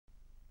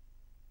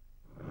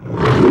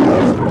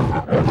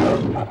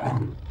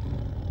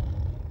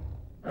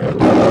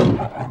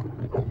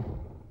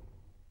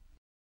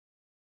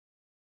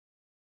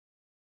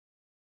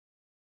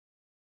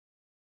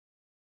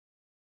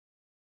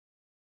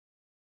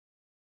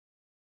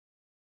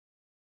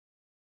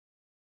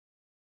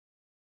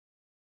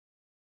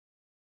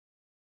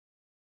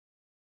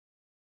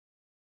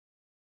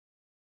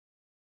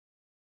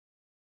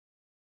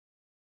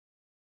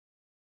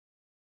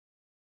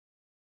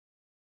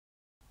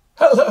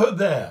Hello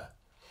there.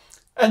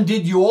 And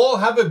did you all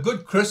have a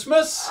good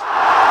Christmas?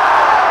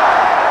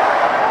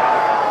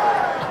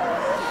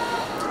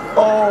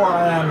 Oh,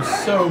 I am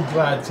so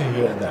glad to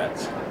hear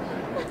that.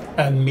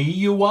 And me,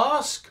 you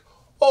ask?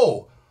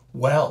 Oh,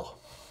 well,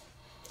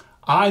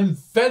 I'm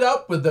fed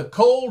up with the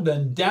cold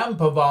and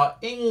damp of our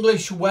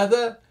English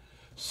weather.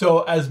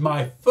 So as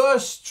my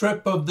first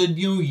trip of the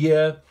new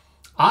year,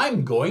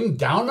 I'm going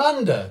down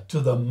under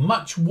to the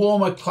much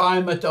warmer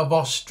climate of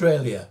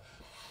Australia.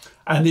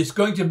 And it's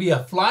going to be a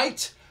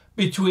flight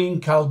between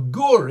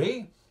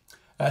Kalgoorlie,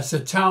 that's a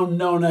town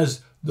known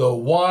as the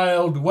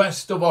Wild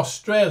West of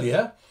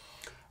Australia,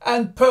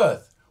 and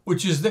Perth,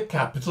 which is the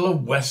capital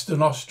of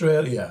Western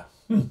Australia.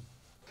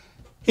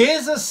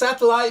 Here's a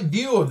satellite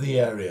view of the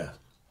area.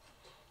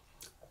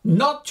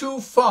 Not too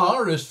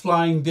far as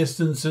flying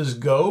distances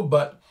go,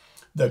 but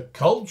the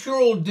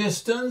cultural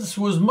distance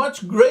was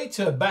much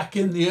greater back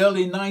in the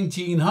early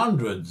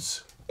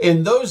 1900s.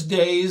 In those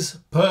days,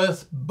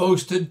 Perth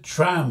boasted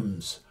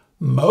trams,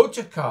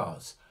 motor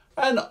cars,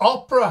 an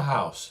opera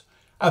house,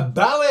 a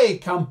ballet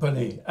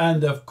company,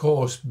 and of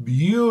course,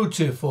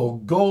 beautiful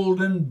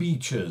golden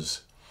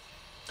beaches.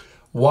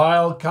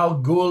 While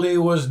Kalgoorlie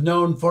was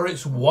known for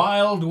its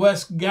Wild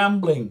West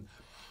gambling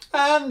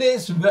and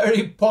its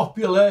very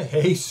popular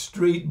Hay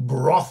Street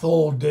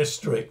brothel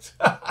district.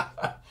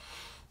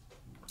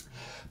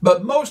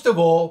 But most of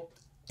all,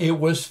 it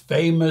was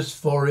famous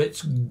for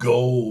its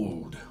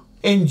gold.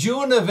 In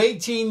June of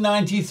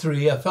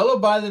 1893, a fellow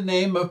by the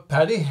name of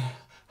Paddy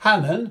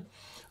Hannon,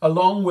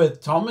 along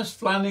with Thomas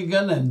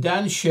Flanagan and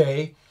Dan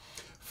Shea,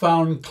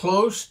 found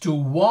close to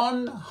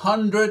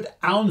 100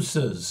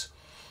 ounces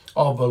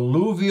of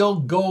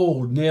alluvial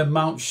gold near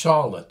Mount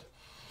Charlotte,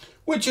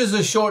 which is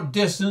a short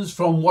distance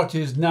from what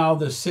is now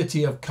the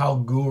city of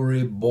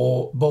Kalgoorlie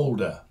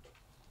Boulder.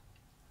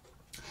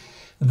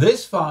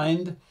 This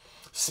find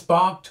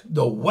sparked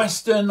the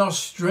Western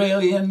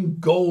Australian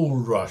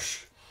gold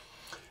rush,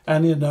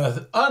 and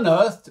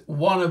unearthed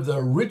one of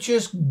the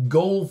richest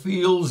gold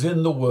fields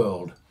in the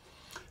world,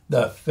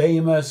 the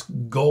famous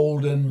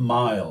Golden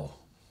Mile.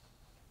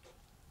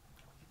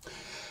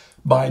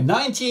 By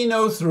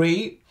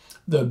 1903,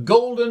 the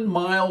Golden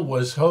Mile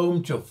was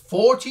home to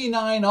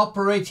 49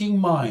 operating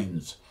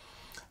mines,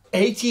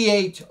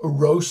 88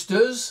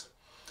 roasters,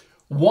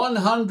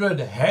 100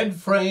 head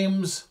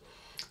frames,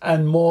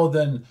 and more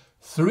than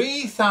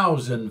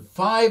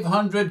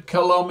 3,500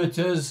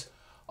 kilometers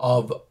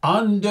of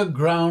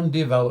underground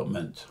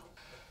development.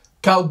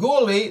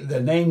 Kalgoorlie, the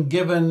name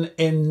given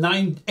in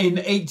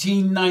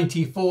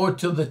 1894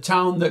 to the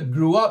town that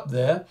grew up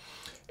there,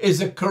 is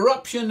a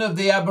corruption of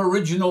the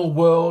Aboriginal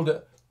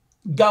word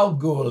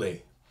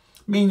Galgoorlie,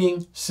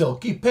 meaning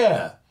silky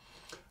pear,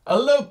 a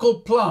local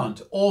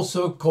plant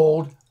also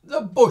called the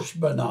bush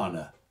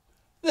banana.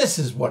 This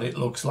is what it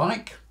looks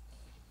like.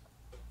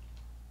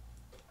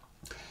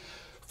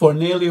 For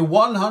nearly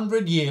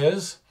 100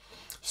 years,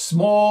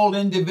 small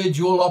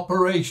individual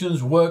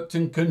operations worked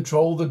and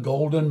controlled the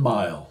Golden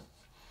Mile.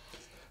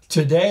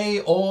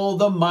 Today, all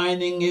the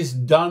mining is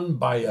done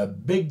by a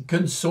big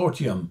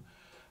consortium,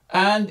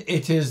 and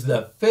it is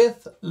the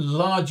 5th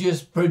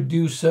largest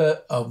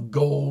producer of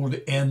gold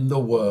in the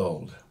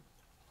world.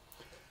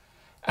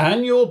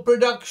 Annual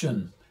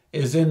production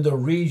is in the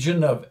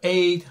region of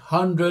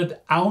 800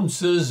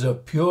 ounces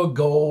of pure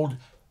gold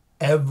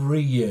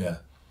every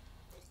year,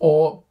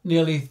 or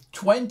nearly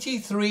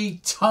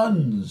 23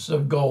 tons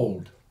of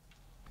gold.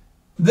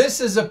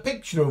 This is a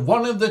picture of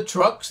one of the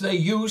trucks they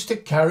use to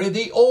carry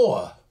the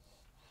ore.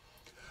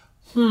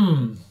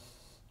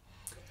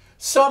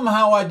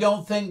 Somehow I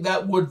don't think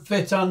that would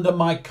fit under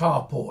my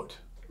carport.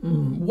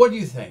 What do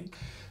you think?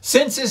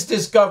 Since its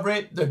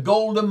discovery, the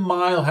Golden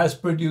Mile has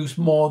produced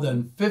more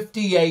than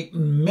 58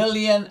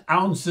 million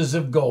ounces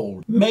of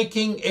gold,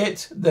 making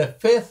it the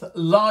 5th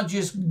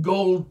largest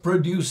gold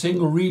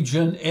producing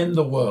region in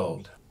the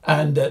world.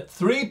 And at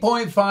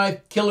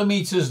 3.5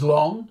 kilometers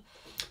long,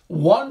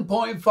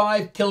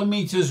 1.5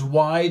 kilometers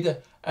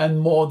wide, and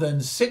more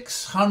than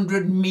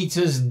 600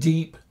 meters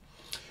deep,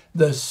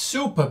 the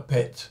Super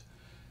Pit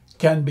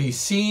can be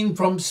seen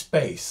from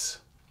space.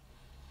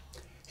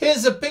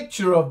 Here's a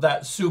picture of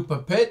that Super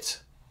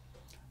Pit,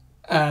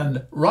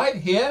 and right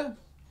here,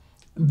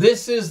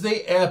 this is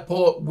the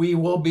airport we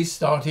will be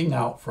starting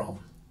out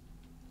from.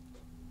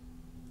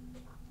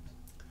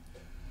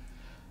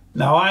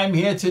 Now, I'm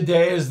here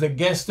today as the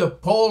guest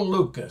of Paul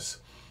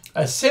Lucas,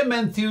 a sim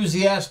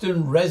enthusiast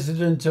and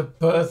resident of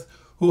Perth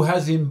who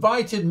has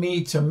invited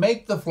me to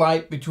make the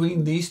flight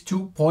between these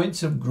two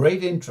points of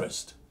great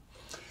interest.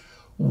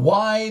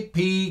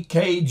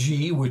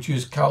 YPKG, which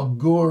is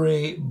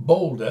Kalgoorlie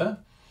Boulder,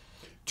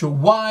 to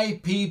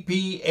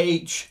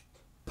YPPH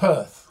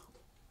Perth.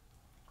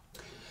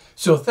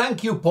 So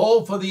thank you,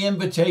 Paul, for the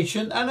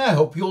invitation, and I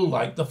hope you'll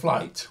like the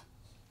flight.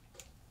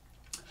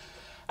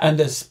 And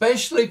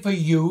especially for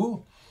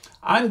you,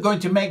 I'm going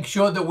to make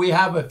sure that we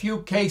have a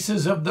few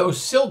cases of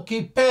those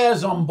silky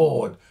pears on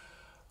board,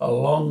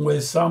 along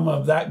with some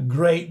of that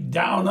great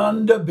Down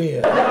Under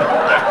beer.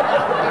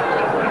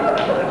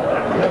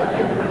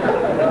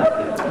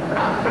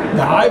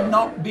 Now, I've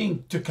not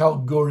been to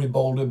Kalgoorlie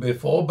Boulder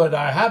before, but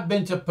I have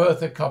been to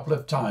Perth a couple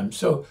of times,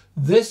 so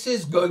this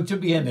is going to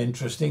be an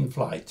interesting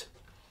flight.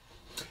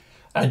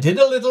 I did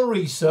a little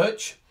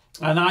research,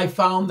 and I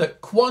found that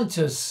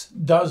Qantas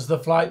does the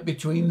flight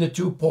between the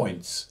 2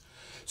 points.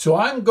 So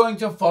I'm going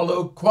to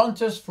follow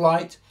Qantas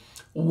flight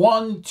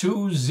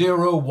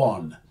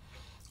 1201,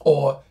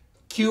 or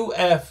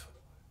QF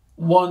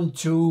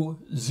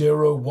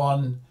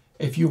 1201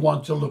 if you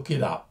want to look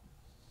it up.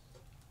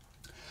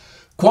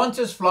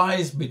 Qantas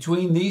flies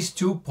between these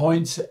 2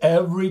 points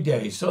every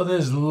day, so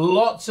there's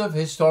lots of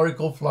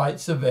historical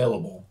flights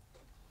available.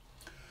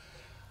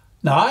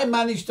 Now, I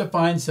managed to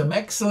find some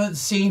excellent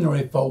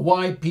scenery for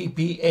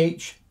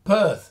YPPH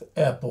Perth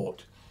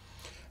Airport,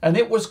 and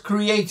it was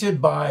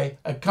created by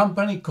a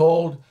company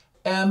called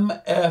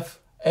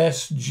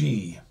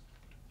MFSG.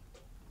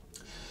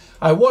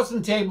 I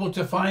wasn't able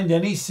to find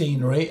any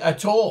scenery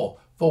at all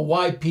for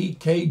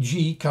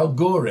YPKG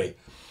Kalgoorlie.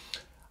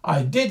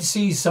 I did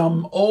see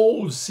some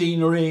old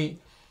scenery,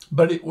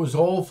 but it was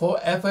all for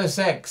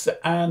FSX,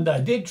 and I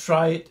did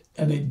try it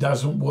and it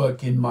doesn't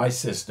work in my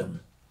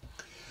system.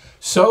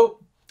 So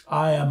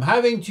I am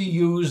having to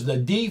use the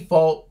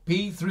default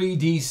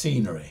P3D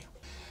scenery.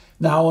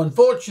 Now,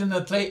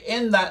 unfortunately,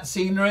 in that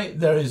scenery,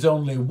 there is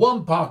only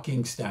one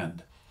parking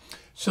stand.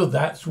 So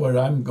that's where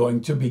I'm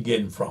going to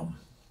begin from.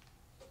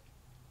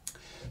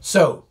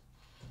 So,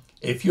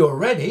 if you're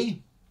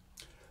ready,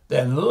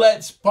 then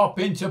let's pop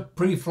into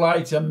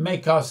pre-flight and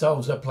make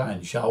ourselves a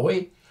plan, shall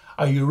we?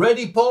 Are you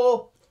ready,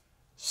 Paul?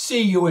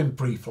 See you in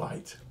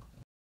pre-flight.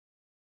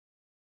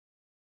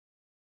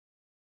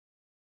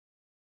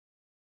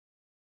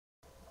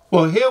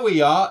 Well, here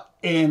we are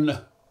in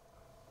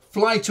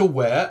Flight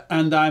Aware,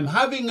 and I'm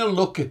having a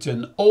look at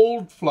an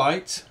old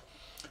flight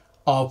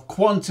of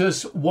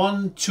Qantas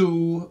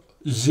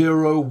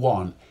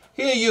 1201.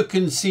 Here you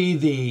can see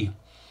the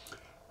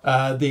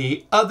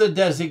other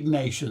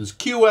designations,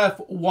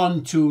 QF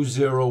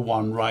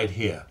 1201 right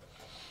here.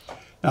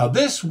 Now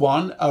this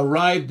one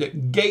arrived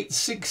at gate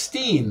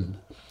 16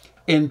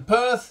 in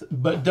Perth,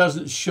 but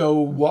doesn't show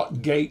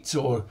what gates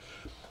or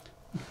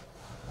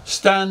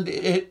stand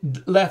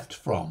it left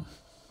from.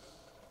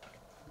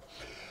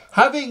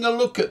 Having a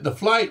look at the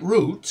flight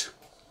route,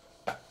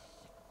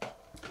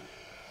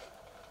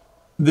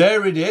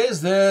 there it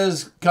is,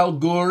 there's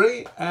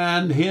Kalgoorlie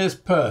and here's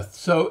Perth.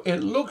 So it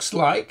looks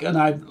like, and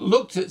I've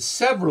looked at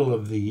several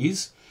of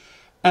these,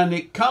 and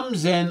it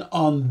comes in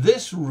on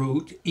this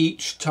route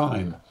each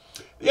time.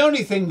 The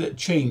only thing that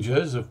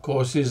changes, of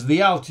course, is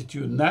the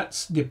altitude, and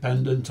that's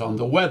dependent on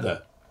the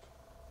weather.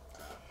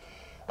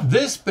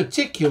 This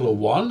particular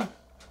one,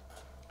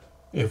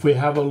 if we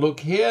have a look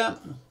here,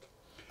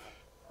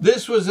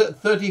 this was at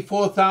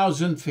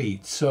 34,000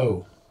 feet,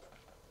 so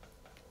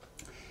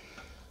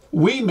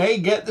we may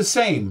get the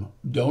same.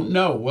 Don't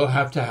know. We'll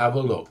have to have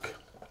a look.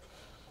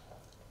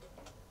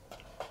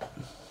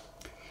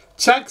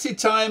 Taxi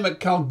time at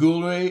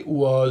Kalgoorlie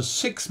was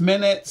 6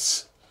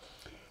 minutes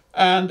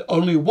and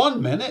only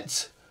 1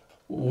 minute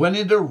when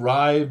it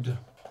arrived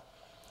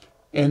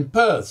in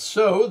Perth.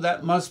 So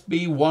that must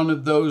be one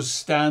of those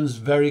stands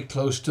very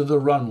close to the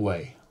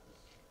runway.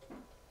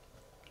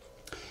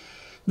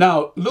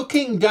 Now,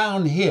 looking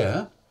down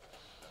here,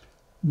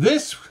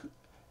 this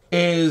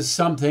is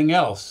something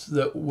else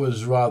that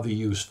was rather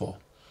useful.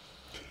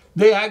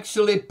 They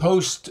actually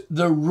post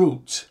the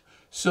route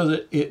so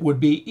that it would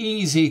be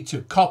easy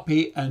to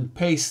copy and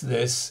paste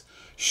this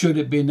should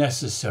it be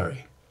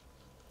necessary.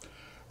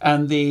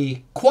 And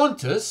the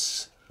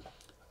Qantas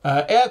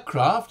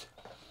aircraft,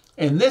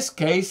 in this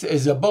case,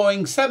 is a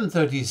Boeing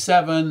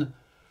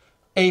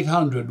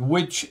 737-800,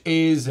 which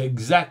is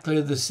exactly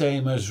the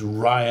same as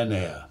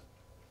Ryanair.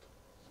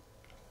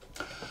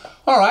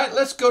 All right,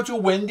 let's go to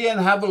Windy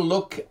and have a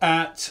look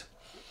at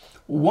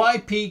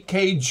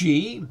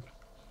YPKG.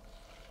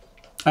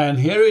 And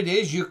here it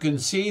is. You can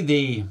see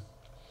the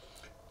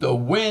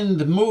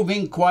wind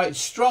moving quite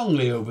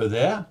strongly over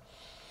there.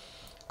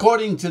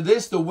 According to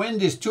this, the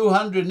wind is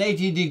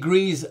 280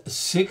 degrees,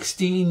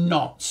 16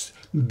 knots,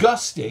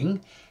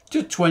 gusting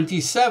to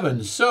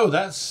 27. So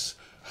that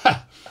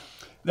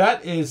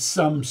is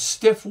some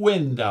stiff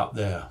wind out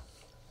there.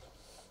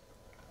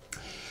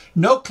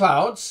 No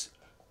clouds.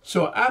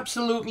 So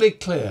absolutely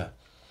clear.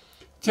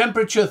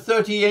 Temperature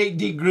 38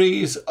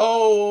 degrees.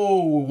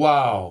 Oh,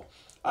 wow.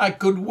 I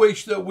could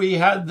wish that we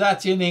had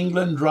that in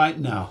England right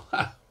now.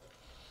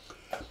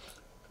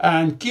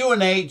 And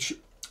QNH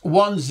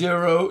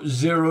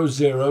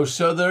 1000.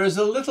 So there is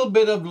a little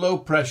bit of low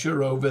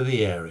pressure over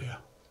the area.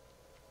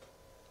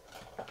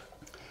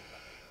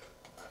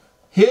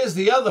 Here's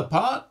the other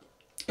part.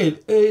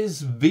 It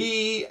is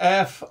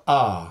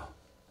VFR.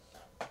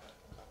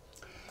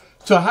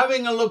 So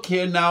having a look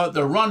here now at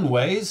the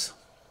runways,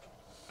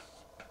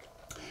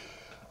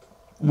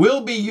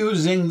 we'll be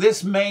using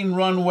this main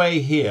runway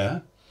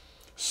here.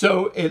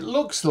 So it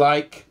looks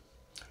like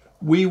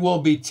we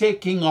will be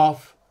taking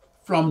off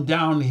from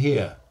down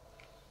here.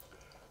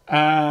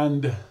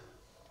 And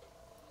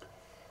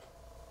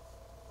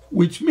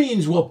which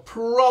means we'll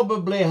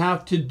probably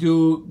have to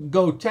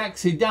go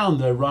taxi down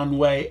the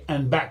runway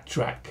and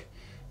backtrack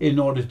in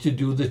order to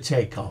do the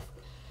takeoff.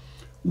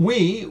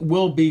 We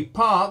will be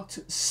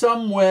parked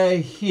somewhere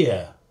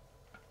here.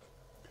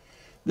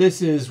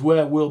 This is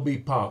where we'll be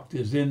parked,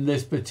 is in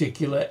this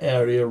particular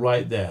area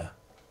right there.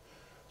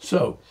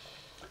 So,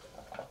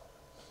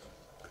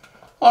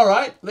 all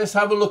right, let's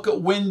have a look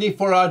at Windy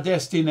for our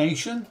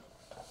destination.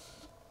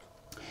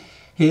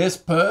 Here's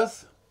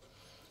Perth.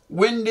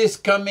 Wind is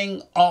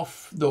coming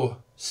off the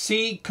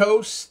sea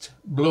coast,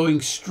 blowing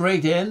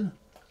straight in.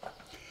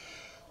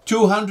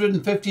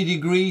 250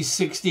 degrees,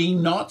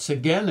 16 knots.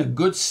 Again, a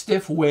good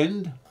stiff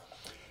wind.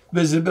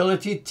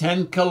 Visibility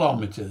 10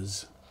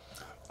 kilometers.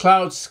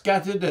 Clouds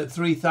scattered at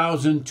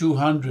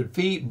 3,200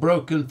 feet,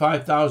 broken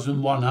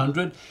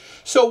 5,100.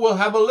 So we'll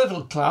have a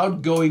little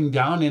cloud going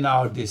down in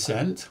our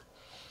descent.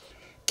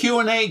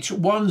 QNH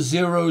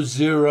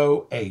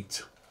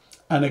 1008.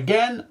 And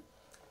again,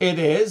 it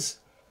is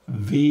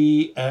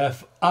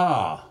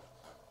VFR.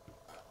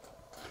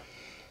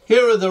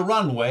 Here are the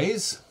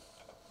runways.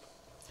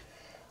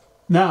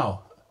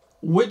 Now,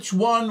 which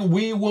one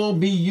we will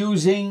be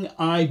using,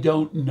 I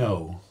don't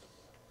know.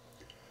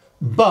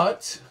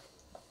 But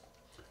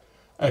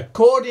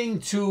according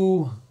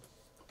to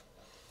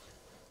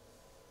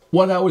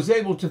what I was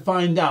able to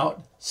find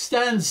out,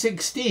 stand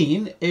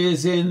 16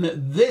 is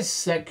in this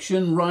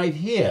section right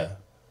here.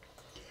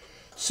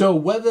 So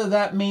whether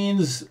that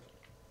means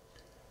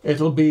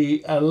it'll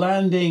be a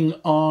landing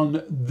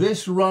on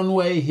this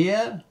runway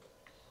here,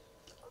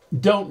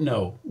 don't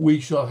know. We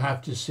shall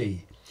have to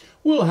see.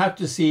 We'll have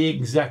to see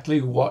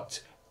exactly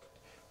what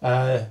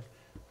ATC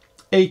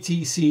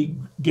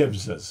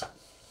gives us.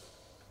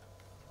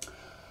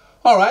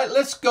 All right,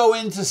 let's go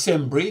into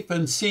SimBrief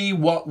and see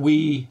what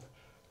we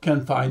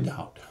can find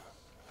out.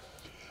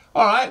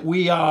 All right,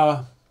 we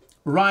are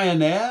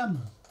Ryanair.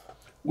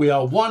 We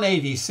are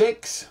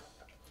 186.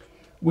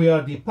 We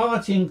are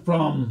departing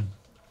from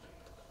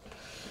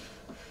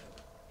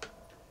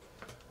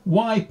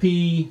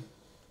YPKG.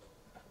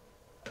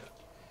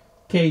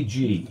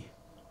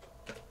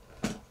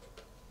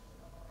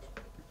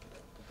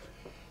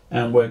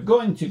 And we're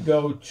going to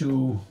go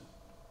to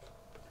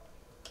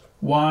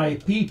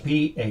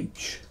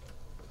YPPH.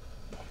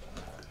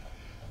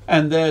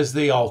 And there's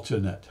the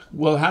alternate.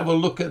 We'll have a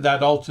look at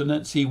that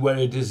alternate, see where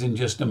it is in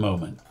just a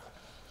moment.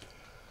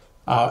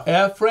 Our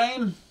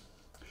airframe,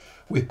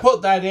 we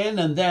put that in,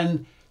 and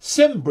then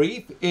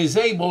SimBrief is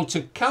able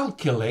to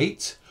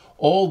calculate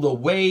all the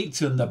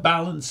weight and the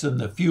balance and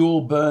the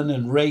fuel burn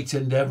and rate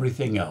and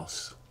everything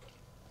else.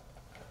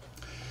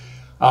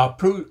 Our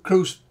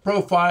cruise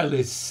profile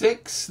is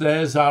 6.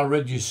 There's our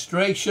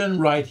registration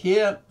right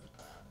here.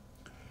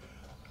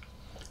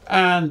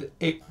 And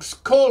it's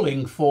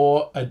calling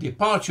for a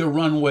departure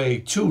runway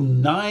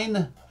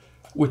 29,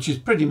 which is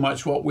pretty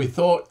much what we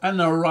thought,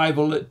 and an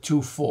arrival at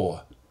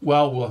 24.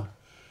 Well,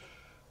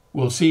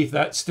 we'll see if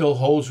that still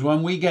holds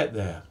when we get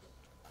there.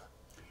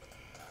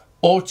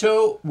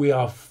 Auto, we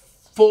are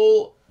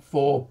full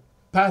for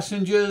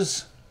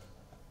passengers.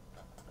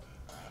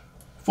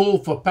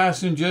 Full for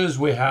passengers.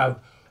 We have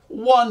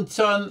 1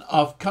 ton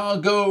of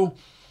cargo,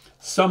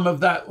 some of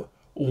that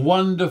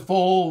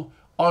wonderful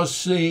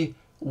Aussie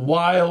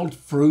wild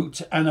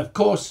fruit, and of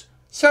course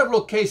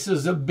several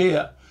cases of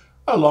beer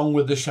along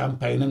with the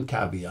champagne and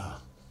caviar.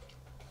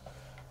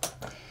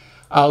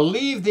 I'll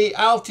leave the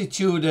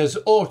altitude as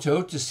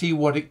auto to see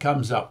what it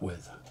comes up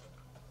with.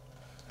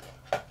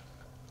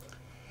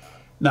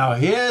 Now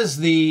here's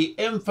the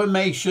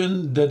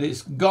information that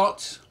it's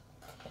got,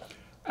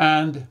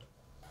 and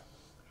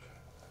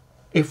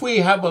if we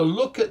have a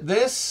look at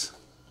this,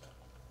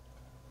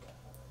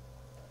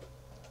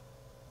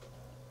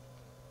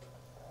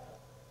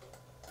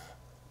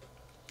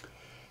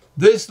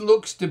 this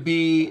looks to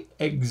be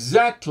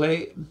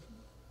exactly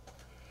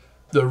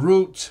the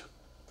route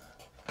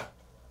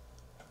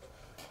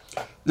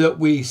that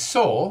we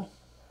saw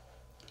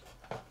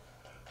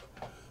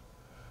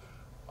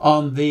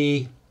on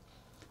the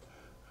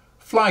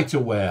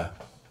FlightAware.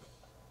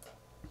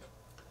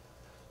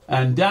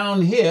 And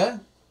down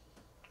here,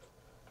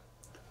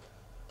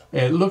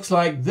 it looks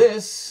like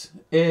this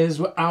is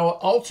our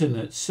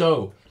alternate.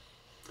 So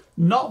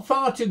not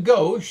far to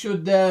go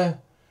should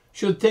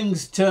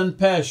things turn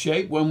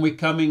pear-shaped when we're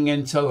coming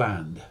into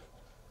land.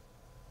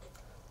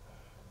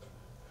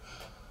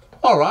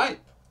 All right,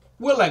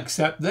 we'll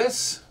accept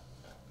this.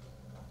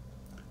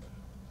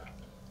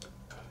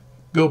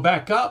 Go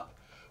back up.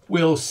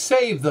 We'll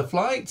save the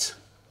flight.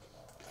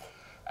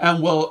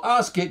 And we'll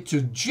ask it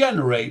to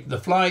generate the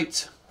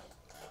flight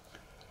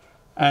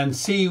and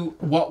see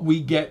what we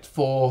get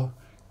for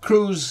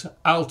cruise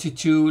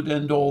altitude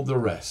and all the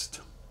rest.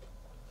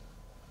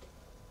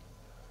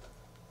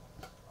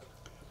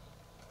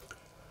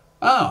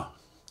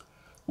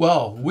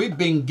 Well, we've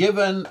been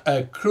given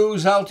a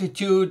cruise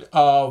altitude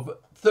of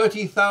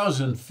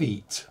 30,000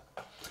 feet.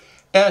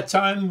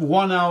 Airtime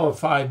 1 hour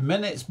 5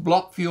 minutes.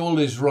 Block fuel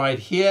is right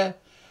here.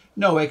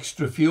 No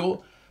extra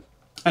fuel.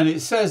 And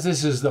it says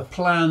this is the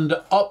planned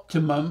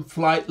optimum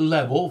flight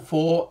level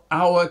for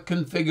our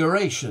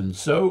configuration.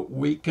 So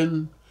we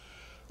can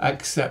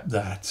accept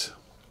that.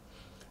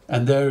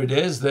 And there it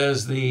is.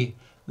 There's the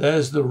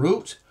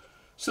route.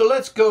 So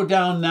let's go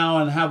down now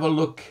and have a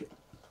look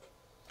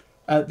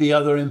at the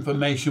other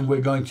information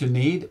we're going to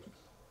need.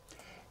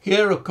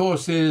 Here, of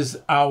course, is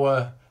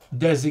our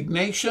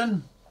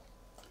designation.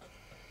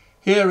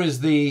 Here is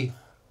the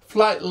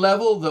flight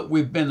level that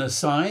we've been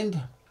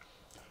assigned.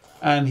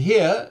 And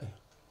here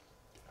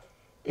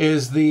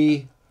is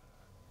the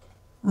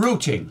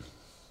routing.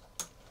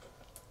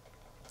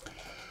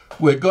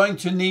 We're going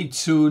to need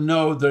to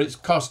know that it's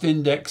cost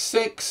index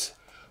 6.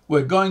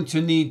 We're going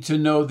to need to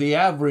know the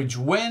average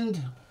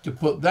wind to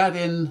put that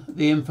in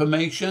the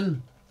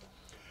information.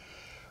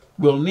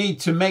 We'll need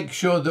to make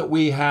sure that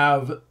we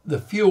have the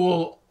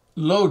fuel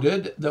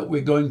loaded that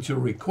we're going to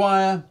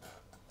require.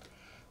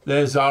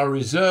 There's our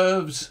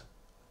reserves.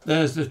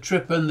 There's the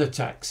trip and the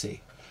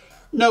taxi.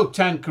 No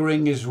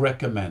tankering is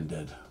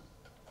recommended.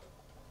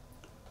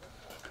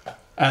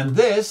 And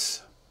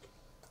this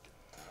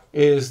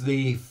is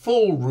the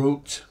full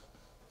route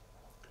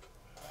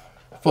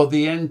for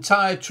the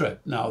entire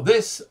trip. Now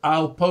this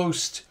I'll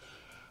post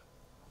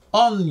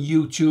on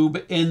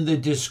YouTube in the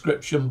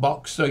description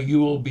box, so you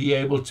will be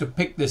able to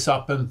pick this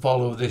up and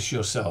follow this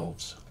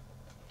yourselves.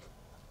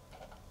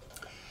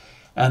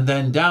 And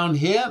then down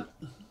here,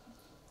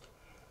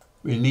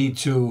 we need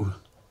to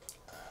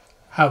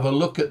have a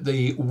look at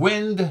the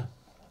wind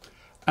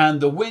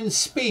and the wind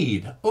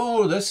speed.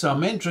 Oh, there's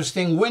some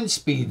interesting wind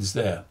speeds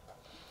there.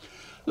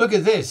 Look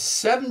at this,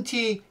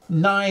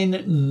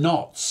 79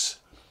 knots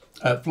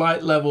at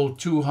flight level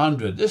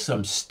 200. There's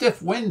some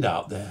stiff wind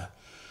out there.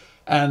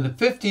 And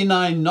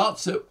 59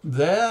 knots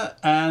there,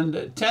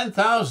 and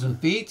 10,000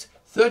 feet,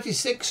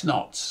 36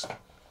 knots.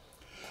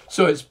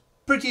 So it's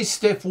pretty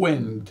stiff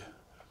wind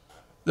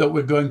that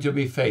we're going to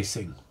be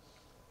facing.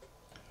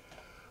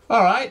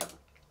 All right,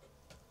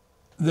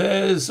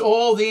 there's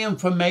all the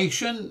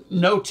information,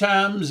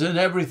 NOTAMs and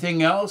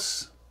everything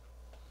else.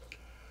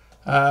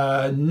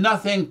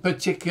 Nothing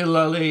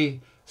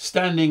particularly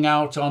standing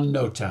out on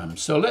NOTAMs.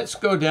 So let's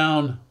go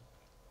down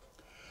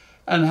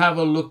and have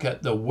a look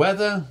at the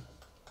weather.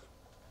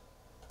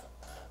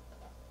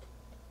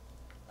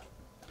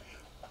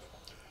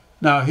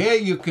 Now here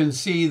you can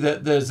see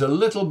that there's a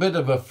little bit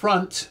of a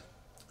front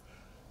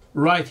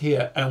right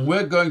here, and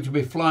we're going to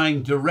be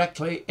flying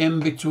directly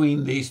in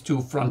between these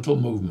two frontal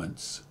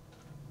movements.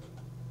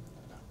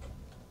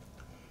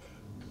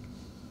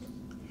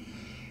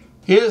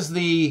 Here's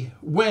the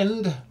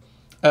wind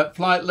at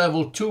flight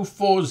level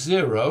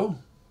 240,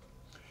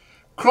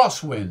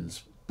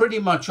 crosswinds pretty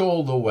much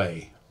all the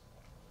way.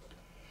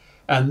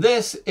 And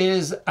this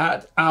is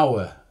at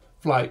our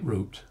flight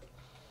route.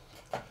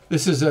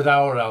 This is at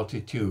our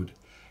altitude.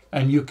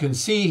 And you can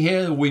see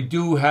here we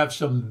do have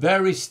some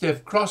very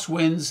stiff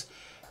crosswinds.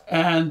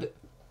 And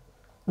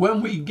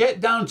when we get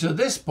down to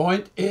this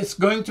point, it's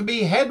going to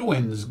be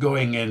headwinds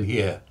going in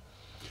here.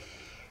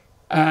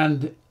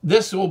 And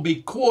this will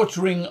be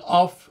quartering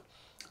off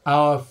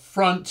our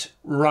front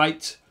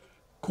right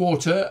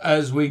quarter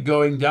as we're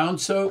going down.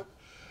 So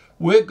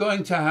we're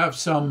going to have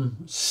some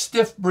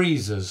stiff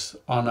breezes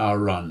on our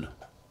run.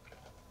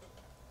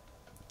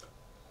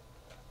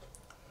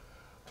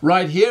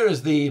 Right here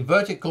is the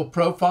vertical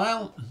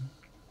profile.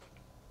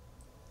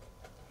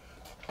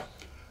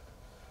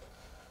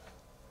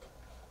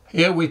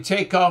 Here we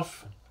take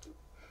off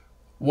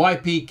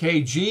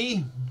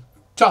YPKG,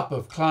 top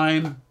of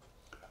climb,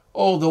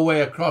 all the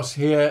way across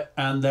here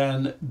and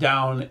then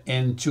down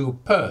into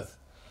Perth.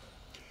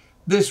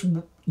 This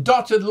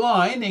dotted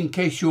line, in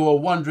case you are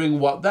wondering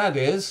what that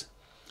is,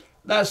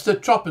 that's the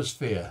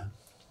troposphere.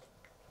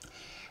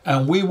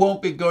 And we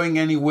won't be going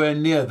anywhere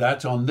near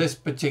that on this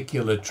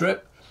particular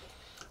trip.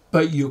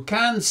 But you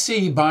can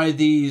see by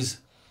these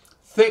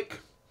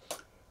thick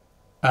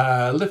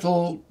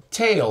little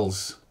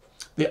tails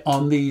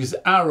on these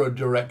arrow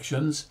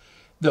directions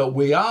that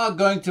we are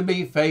going to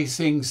be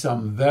facing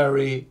some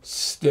very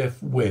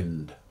stiff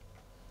wind.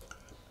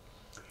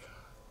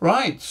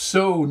 Right,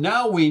 so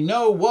now we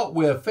know what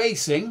we're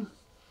facing.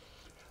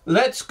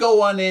 Let's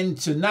go on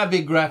into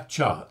Navigraph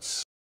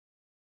charts.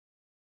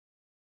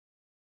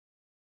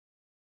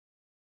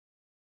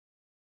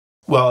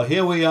 Well,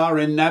 here we are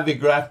in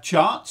Navigraph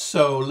charts,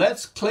 so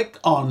let's click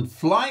on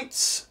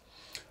flights,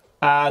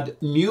 add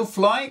new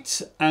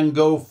flight and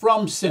go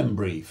from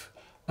SimBrief.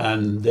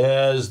 And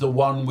there's the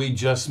one we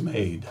just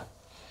made.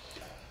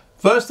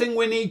 First thing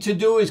we need to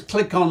do is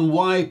click on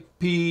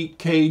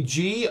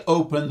YPKG,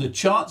 open the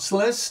charts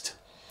list.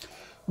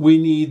 We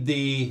need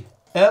the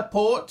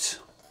airport,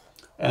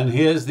 and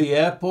here's the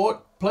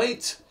airport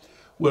plate.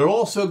 we're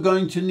also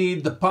going to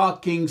need the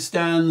parking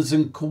stands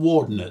and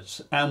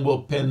coordinates, and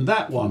we'll pin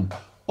that one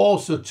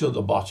also to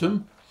the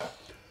bottom.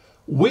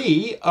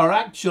 We are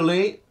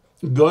actually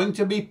going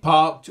to be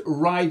parked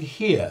right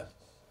here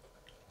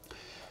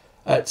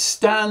at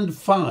stand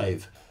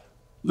 5.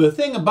 The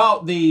thing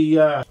about the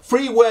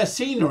freeware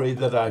scenery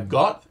that I've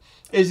got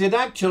is it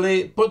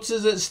actually puts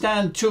us at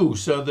stand 2,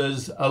 so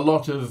there's a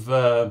lot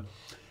of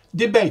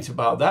debate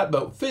about that,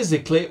 but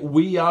physically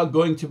we are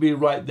going to be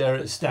right there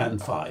at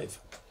stand 5.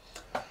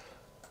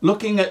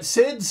 Looking at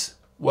SIDS,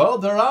 well,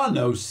 there are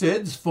no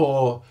SIDS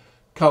for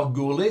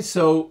Kalgoorlie,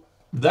 so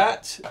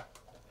that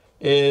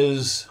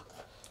is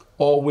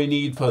all we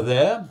need for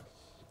there.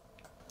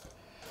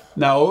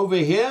 Now over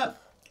here,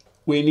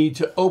 we need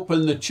to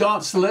open the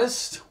charts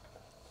list.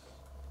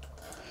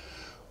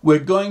 We're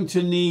going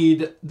to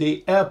need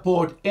the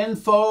airport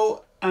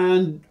info,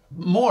 and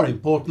more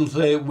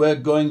importantly, we're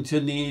going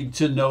to need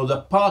to know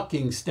the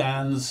parking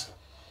stands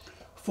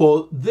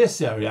for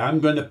this area. I'm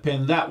going to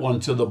pin that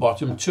one to the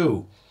bottom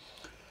too.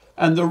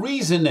 And the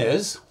reason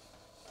is,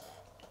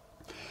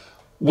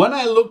 when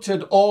I looked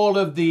at all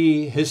of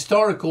the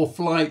historical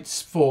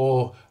flights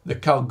for the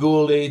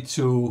Kalgoorlie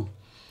to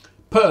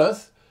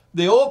Perth,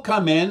 they all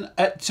come in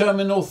at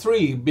Terminal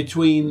 3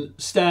 between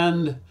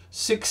stand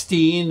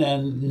 16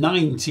 and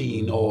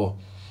 19, or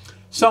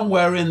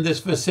somewhere in this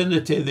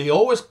vicinity. They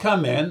always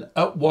come in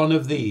at one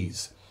of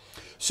these.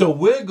 So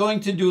we're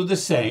going to do the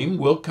same.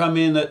 We'll come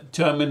in at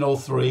Terminal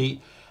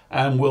 3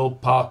 and we'll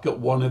park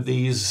at one of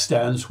these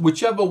stands,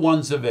 whichever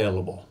one's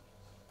available.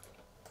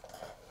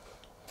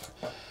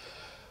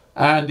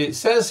 And it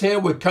says here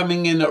we're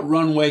coming in at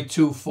runway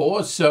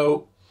 24,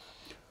 so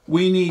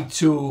we need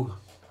to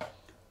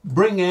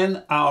bring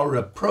in our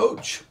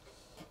approach.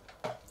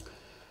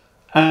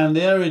 And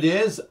there it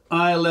is,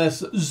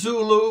 ILS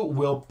Zulu.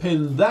 We'll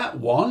pin that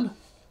one.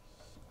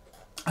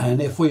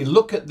 And if we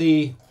look at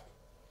the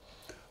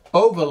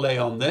overlay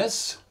on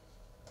this,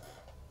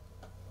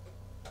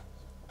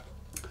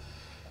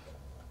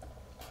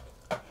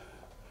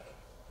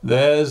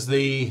 there's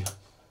the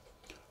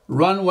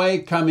runway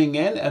coming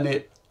in, and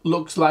it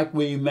looks like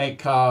we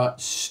make our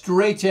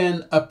straight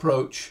in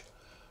approach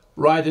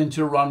right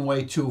into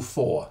runway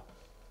 24.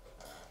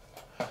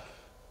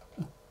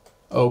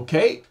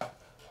 Okay.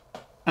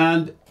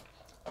 And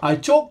I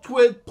talked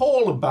with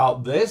Paul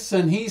about this,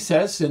 and he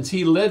says, since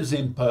he lives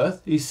in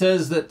Perth, he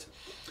says that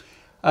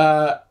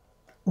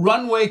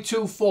runway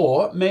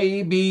 24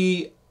 may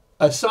be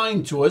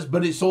assigned to us,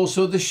 but it's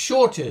also the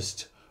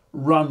shortest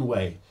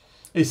runway.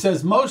 He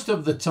says most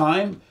of the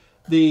time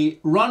the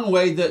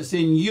runway that's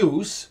in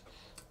use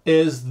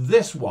is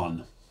this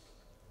one,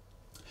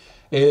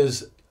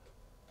 is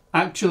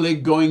actually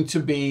going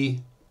to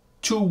be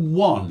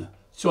 2-1.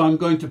 So I'm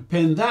going to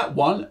pin that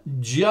one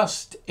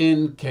just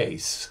in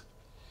case.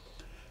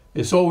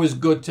 It's always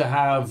good to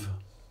have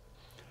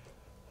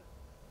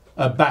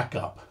a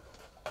backup.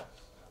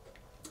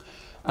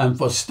 And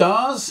for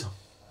stars,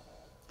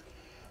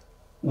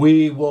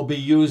 we will be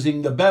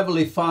using the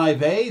BEVLY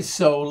 5A,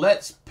 so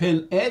let's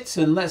pin it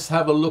and let's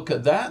have a look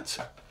at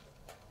that.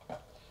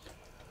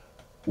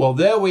 Well,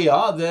 there we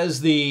are. There's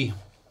the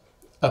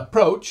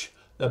approach,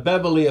 the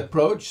BEVLY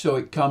approach. So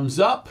it comes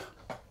up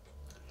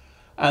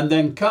and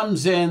then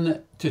comes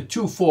in to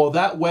 2-4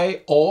 that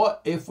way, or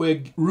if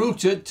we're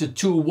routed to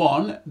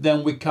 2-1,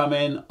 then we come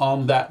in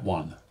on that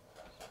one.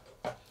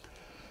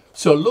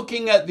 So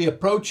looking at the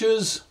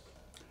approaches,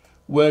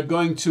 we're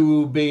going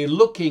to be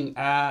looking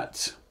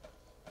at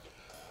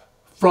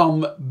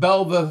from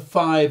Belva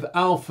 5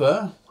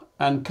 Alpha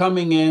and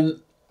coming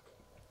in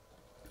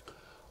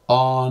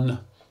on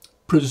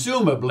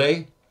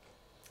presumably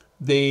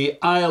the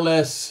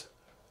ILS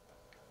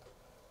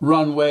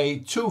runway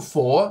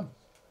 24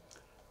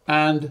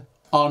 and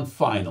on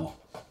final.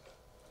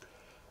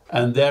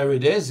 And there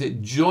it is.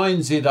 It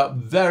joins it up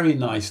very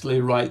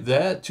nicely right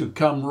there to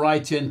come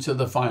right into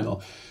the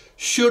final.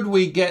 Should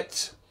we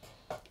get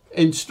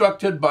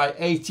instructed by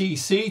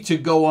ATC to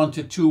go on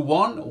to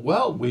 2-1,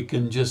 well, we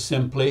can just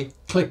simply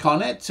click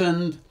on it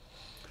and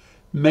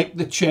make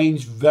the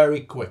change very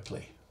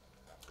quickly.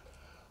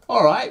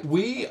 All right,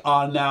 we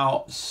are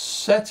now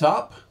set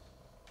up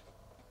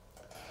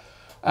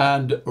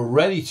and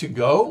ready to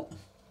go.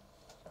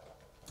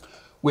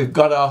 We've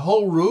got our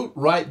whole route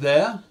right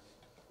there.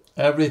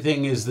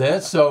 Everything is there.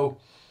 So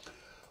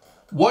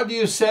what do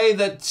you say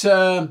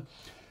that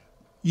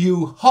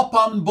you hop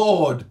on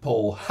board,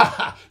 Paul?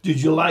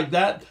 Did you like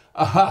that?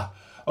 Aha.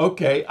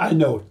 Okay, I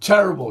know,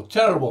 terrible,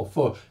 terrible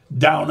for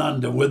down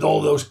under with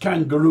all those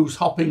kangaroos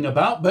hopping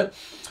about. But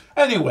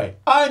anyway,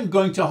 I'm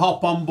going to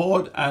hop on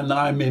board and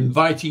I'm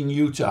inviting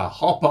you to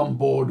hop on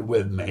board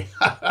with me.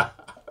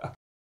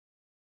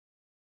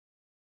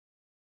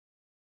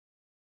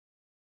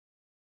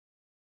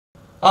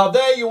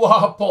 There you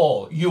are,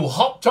 Paul. You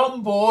hopped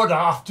on board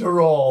after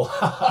all.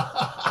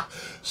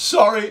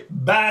 Sorry,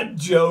 bad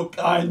joke,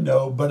 I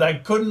know, but I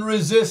couldn't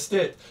resist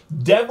it.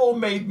 Devil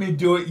made me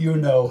do it, you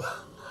know.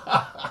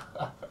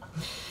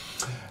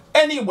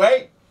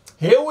 Anyway,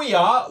 here we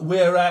are.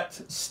 We're at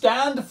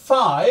stand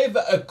 5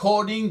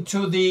 according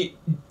to the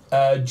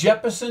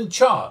Jeppesen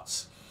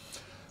charts.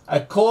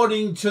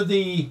 According to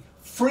the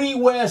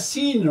freeware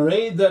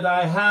scenery that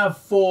I have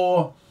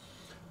for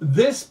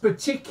this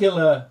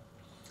particular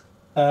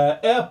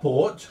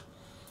airport,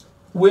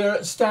 we're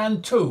at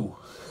stand 2.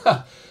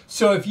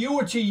 So if you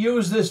were to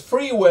use this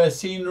freeware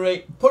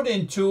scenery, put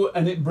in 2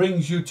 and it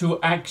brings you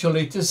to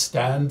actually to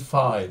stand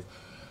 5.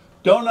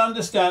 Don't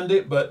understand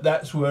it, but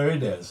that's where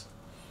it is.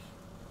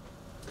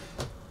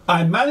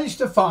 I managed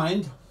to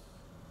find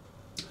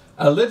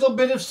a little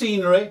bit of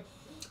scenery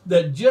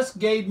that just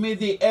gave me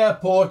the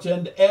airport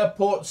and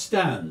airport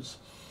stands.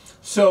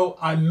 So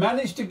I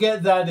managed to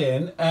get that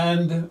in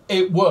and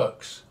it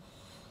works.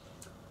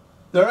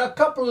 There are a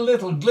couple of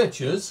little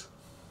glitches.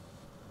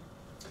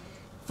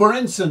 For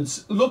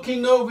instance,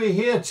 looking over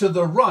here to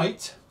the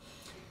right,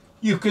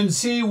 you can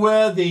see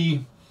where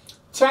the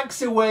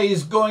taxiway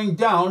is going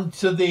down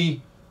to the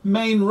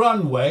main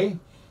runway,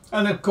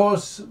 and of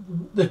course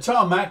the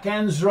tarmac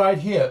ends right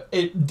here.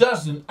 It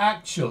doesn't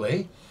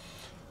actually,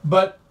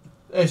 but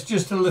it's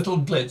just a little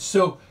glitch.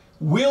 So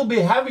we'll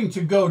be having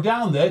to go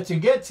down there to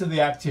get to the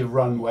active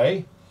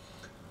runway,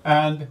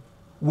 and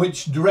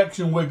which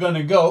direction we're going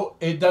to go,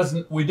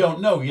 we don't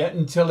know yet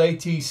until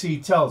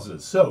ATC tells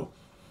us. So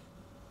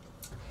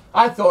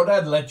I thought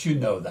I'd let you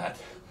know that.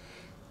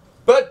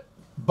 But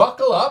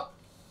buckle up.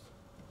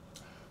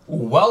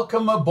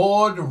 Welcome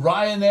aboard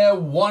Ryanair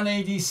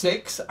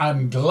 186.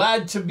 I'm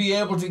glad to be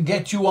able to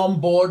get you on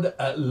board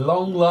at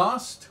long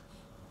last.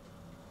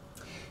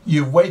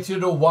 You've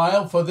waited a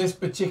while for this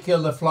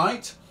particular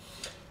flight.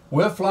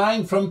 We're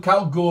flying from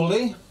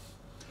Kalgoorlie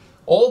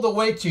all the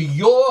way to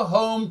your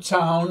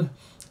hometown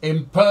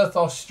in Perth,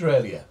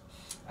 Australia.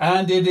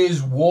 And it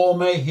is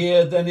warmer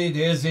here than it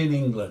is in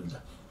England.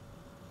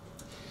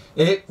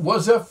 It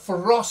was a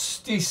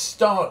frosty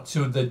start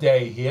to the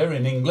day here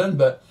in England,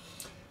 but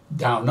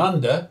down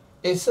under,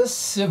 it's a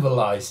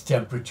civilized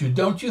temperature,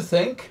 don't you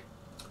think?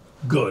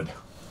 Good.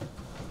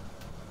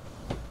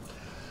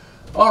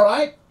 All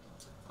right,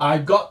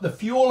 I've got the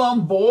fuel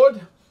on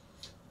board.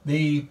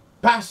 The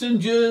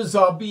passengers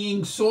are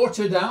being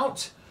sorted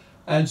out,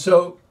 and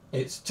so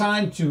it's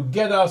time to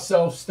get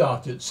ourselves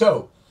started.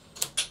 So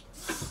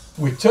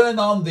we turn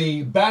on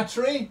the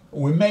battery.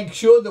 We make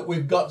sure that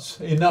we've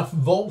got enough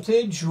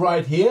voltage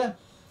right here,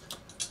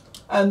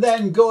 and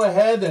then go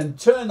ahead and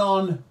turn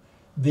on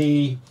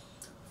the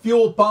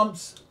fuel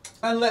pumps,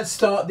 and let's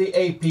start the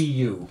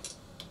APU.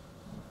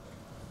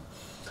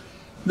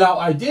 Now,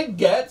 I did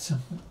get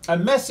a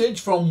message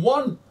from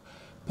one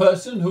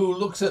person who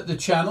looks at the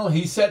channel.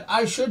 He said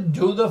I should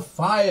do the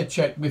fire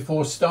check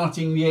before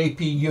starting the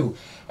APU,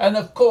 and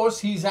of course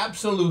he's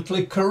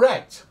absolutely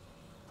correct.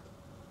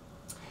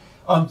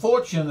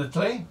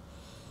 Unfortunately,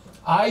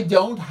 I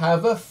don't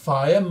have a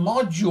fire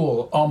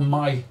module on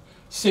my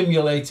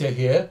simulator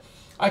here.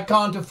 I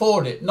can't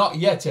afford it, not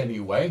yet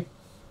anyway.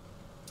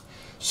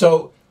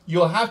 So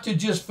you'll have to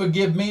just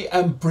forgive me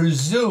and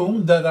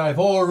presume that I've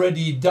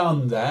already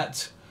done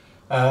that,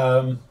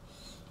 and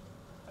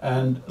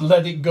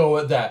let it go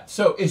at that.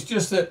 So it's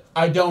just that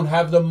I don't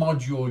have the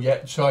module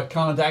yet, so I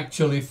can't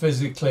actually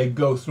physically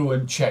go through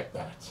and check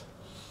that.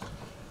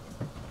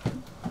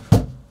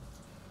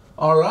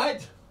 All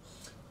right,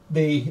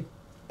 the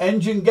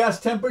engine gas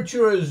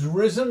temperature has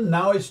risen.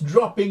 Now it's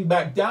dropping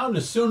back down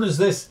as soon as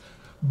this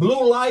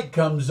blue light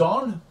comes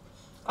on.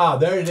 Ah,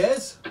 there it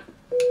is.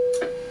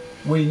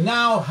 We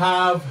now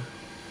have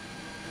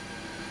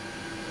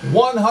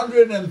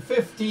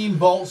 115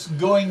 volts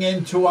going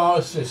into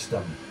our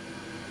system.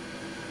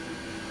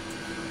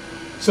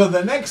 So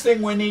the next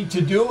thing we need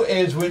to do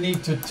is we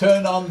need to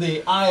turn on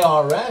the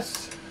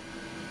IRS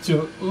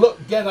to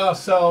get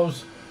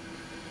ourselves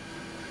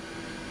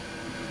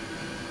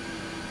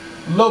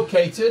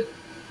located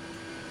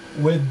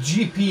with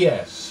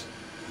GPS.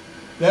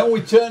 Then we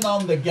turn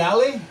on the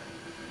galley.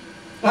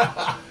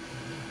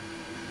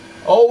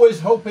 Always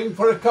hoping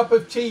for a cup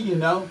of tea, you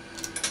know.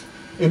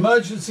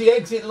 Emergency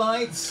exit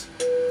lights,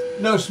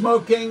 no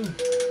smoking,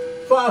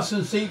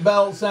 fasten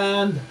seatbelts,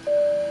 and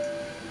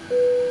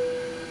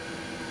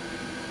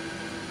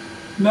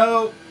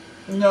no,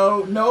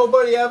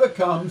 nobody ever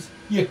comes.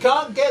 You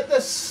can't get the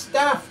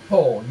staff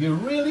pole, you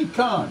really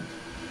can't.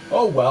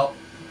 Oh well.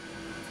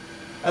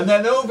 And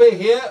then over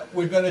here,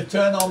 we're going to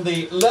turn on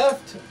the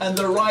left and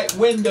the right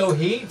window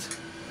heat.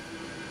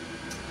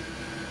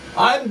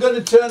 I'm going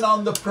to turn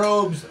on the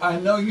probes. I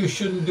know you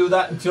shouldn't do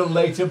that until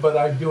later, but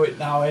I do it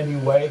now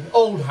anyway.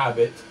 Old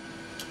habit.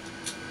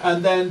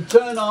 And then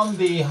turn on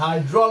the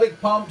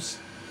hydraulic pumps.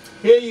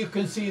 Here you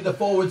can see the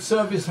forward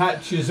service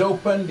hatch is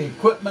open. The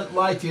equipment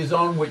light is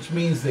on, which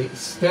means the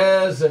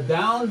stairs are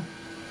down.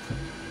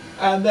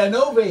 And then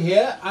over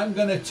here, I'm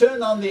going to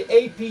turn on the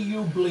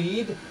APU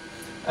bleed.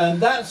 And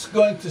that's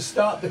going to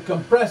start the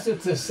compressor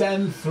to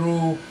send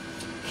through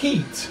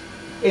heat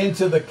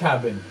into the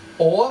cabin.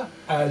 Or,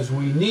 as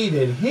we need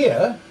it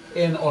here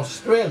in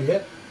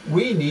Australia,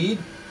 we need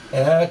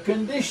air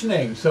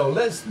conditioning. So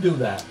let's do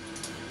that.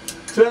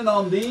 Turn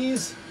on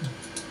these.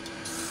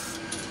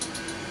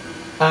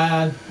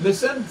 And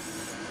listen,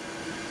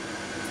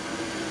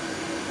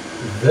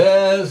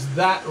 there's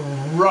that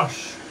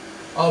rush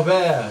of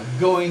air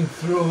going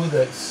through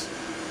that's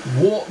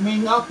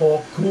warming up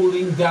or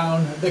cooling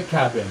down the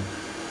cabin.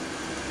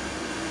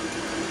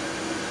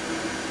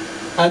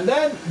 And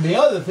then the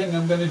other thing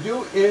I'm going to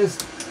do is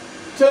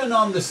turn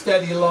on the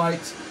steady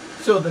light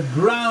so the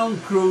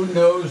ground crew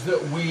knows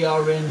that we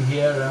are in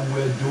here and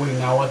we're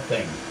doing our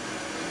thing.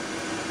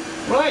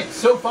 Right,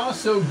 so far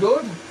so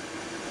good.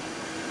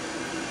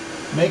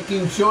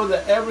 Making sure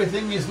that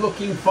everything is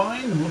looking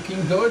fine,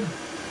 looking good.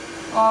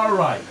 All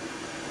right.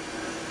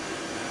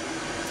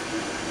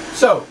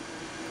 So,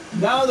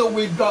 now that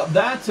we've got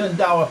that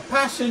and our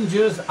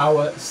passengers,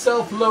 our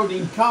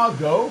self-loading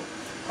cargo,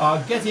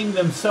 are getting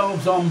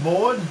themselves on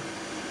board,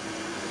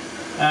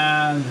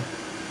 and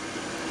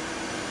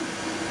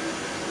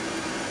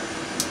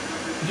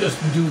just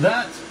do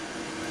that.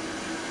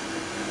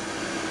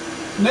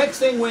 Next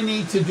thing we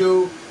need to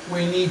do,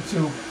 we need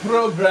to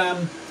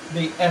program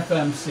the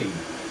FMC.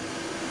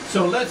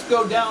 So let's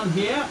go down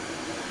here,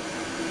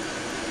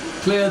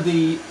 clear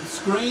the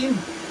screen,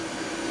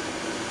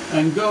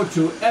 and go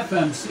to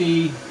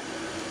FMC,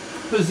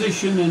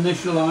 position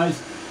initialize,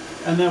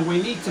 and then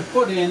we need to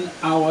put in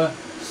our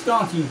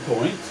starting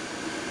point,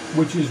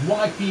 which is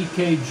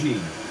YPKG.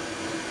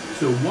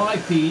 So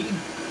YPKG.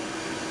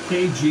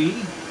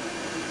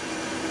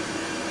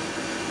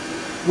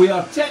 We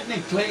are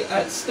technically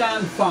at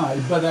stand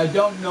 5, but I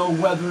don't know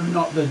whether or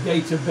not the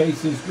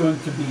database is going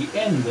to be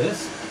in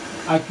this.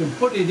 I can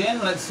put it in,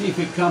 let's see if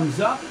it comes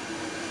up.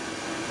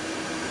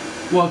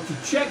 Well, to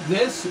check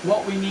this,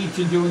 what we need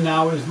to do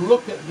now is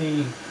look at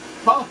the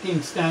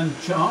parking stand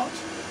chart.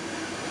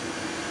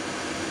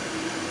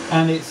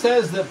 And it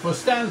says that for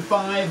stand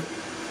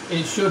 5,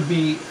 it should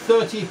be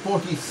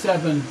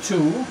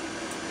 3047.2,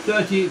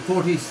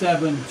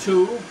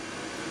 3047.2,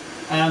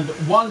 and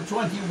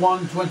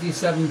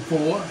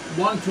 121.27.4,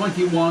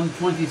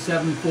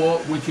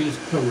 121.27.4, which is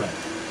correct.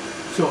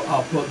 So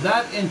I'll put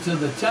that into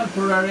the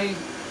temporary,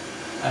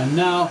 and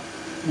now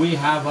we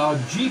have our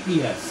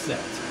GPS set.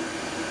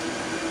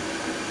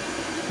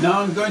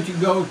 Now I'm going to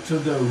go to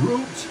the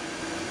route.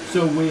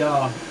 So we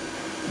are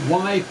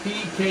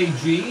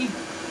YPKG.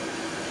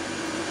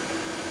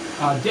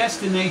 Our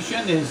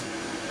destination is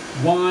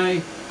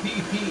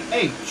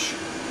YPPH.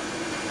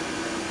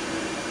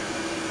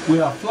 We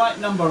are flight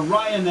number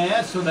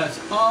Ryanair, so that's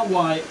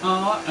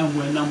RYR, and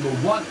we're number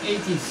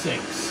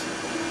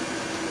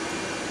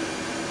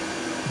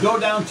 186. Go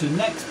down to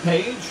next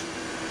page,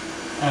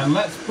 and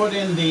let's put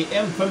in the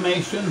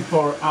information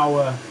for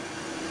our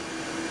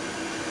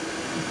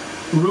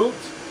route.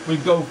 We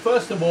go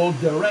first of all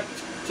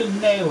direct to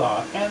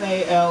NALAR,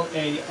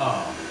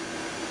 N-A-L-A-R.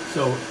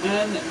 So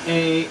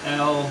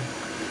N-A-L-A-R.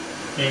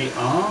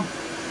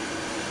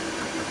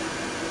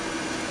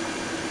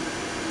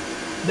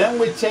 Then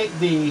we take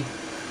the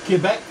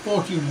Quebec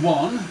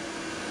 41,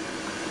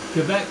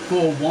 Quebec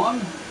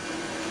 41,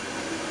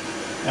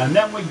 and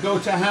then we go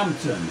to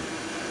Hampton,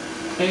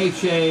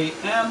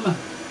 H-A-M-T-N.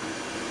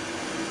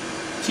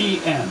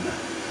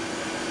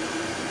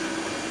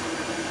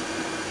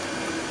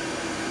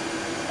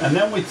 And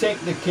then we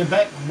take the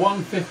Quebec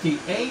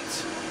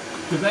 158,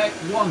 Quebec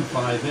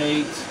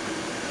 158,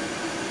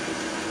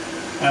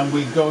 and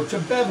we go to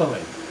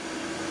Beverly.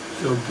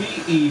 So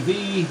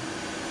B-E-V-L-Y.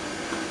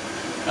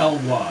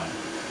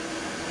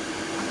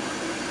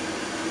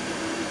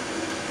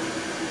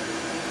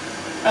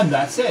 And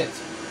that's it.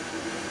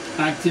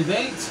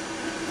 Activate,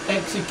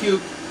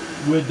 execute,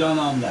 we're done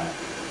on that.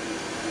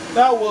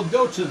 Now we'll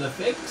go to the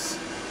fix,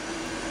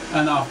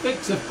 and our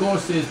fix of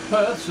course is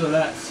Perth, so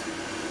that's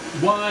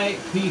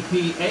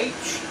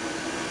YPPH.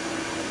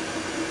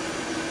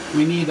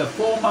 We need a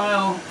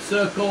 4-mile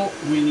circle,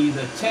 we need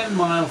a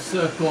 10-mile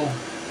circle,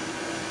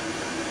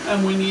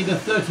 and we need a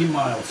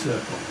 30-mile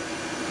circle.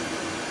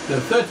 The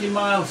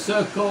 30-mile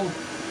circle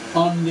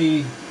on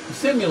the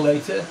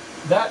simulator,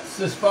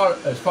 that's as far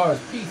as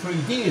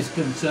P3D is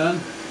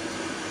concerned,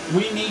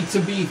 we need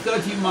to be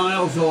 30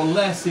 miles or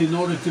less in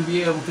order to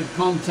be able to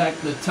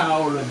contact the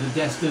tower of the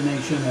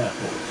destination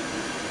airport.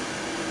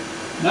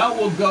 Now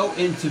we'll go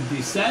into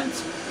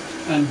descent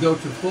and go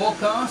to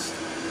forecast.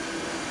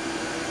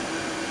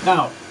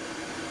 Now,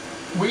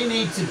 we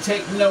need to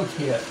take note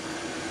here.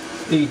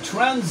 The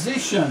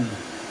transition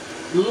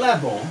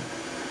level,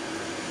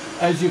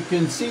 as you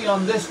can see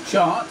on this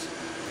chart,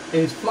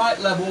 is flight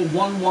level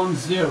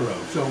 110.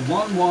 So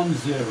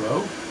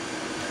 110,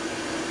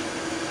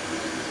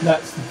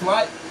 that's the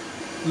flight,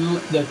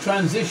 the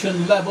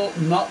transition level,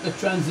 not the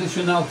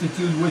transition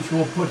altitude, which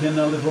we'll put in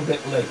a little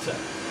bit later.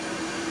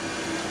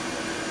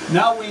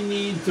 Now we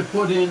need to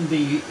put in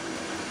the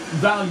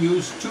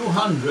values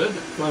 200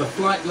 for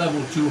flight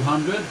level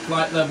 200,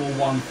 flight level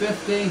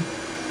 150,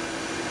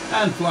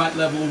 and flight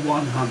level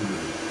 100.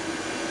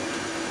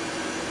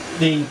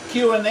 The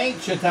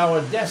QNH at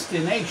our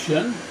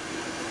destination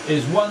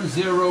is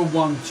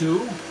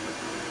 1012,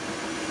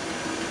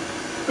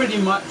 pretty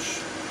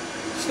much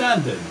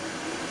standard.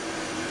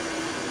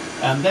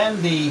 And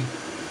then the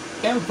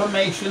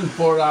information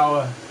for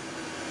our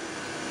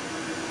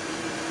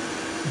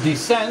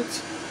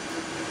Descent,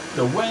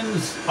 the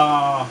winds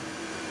are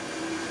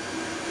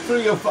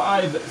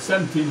 305 at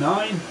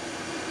 79,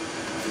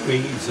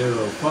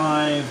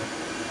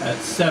 305 at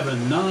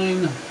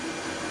 79,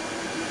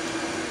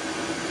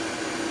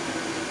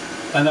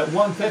 and at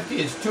 150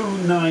 it's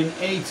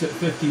 298 at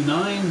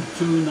 59,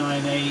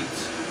 298,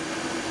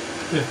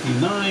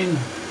 59,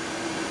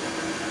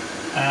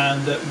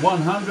 and at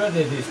 100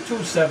 it is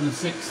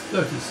 276,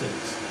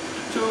 36,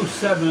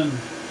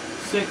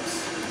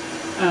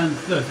 276 and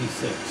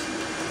 36.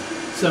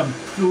 Some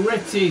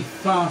pretty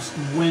fast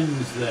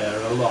winds there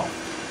aloft.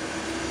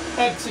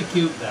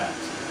 Execute that.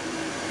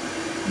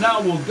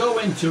 Now we'll go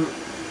into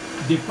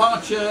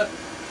departure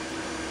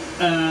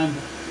and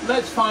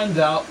let's find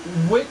out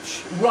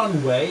which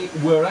runway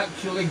we're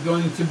actually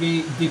going to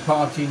be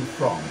departing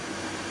from.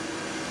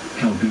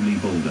 Kalgoorlie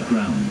Boulder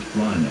ground,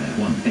 Ryanair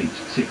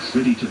 186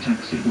 ready to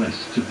taxi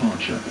west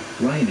departure.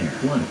 Ryanair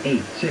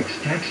 186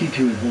 taxi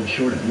to and hold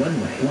short at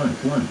runway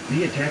 11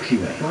 via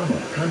taxiway Bravo.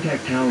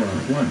 Contact tower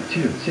on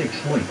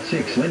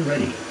 126.6 when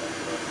ready.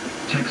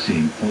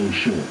 Taxiing hold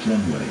short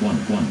runway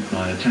 11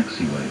 via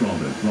taxiway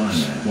Bravo,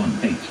 Ryanair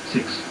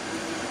 186.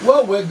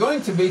 Well, we're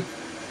going to be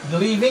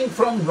leaving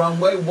from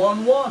runway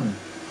 11.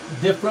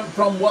 Different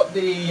from what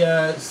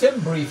the sim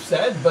brief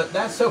said, but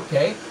that's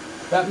okay.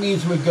 That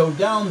means we go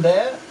down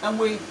there and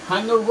we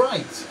hang a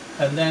right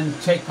and then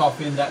take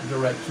off in that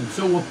direction.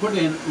 So we'll put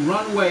in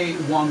runway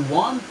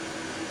 11.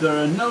 There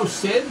are no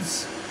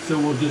SIDs, so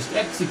we'll just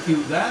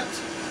execute that.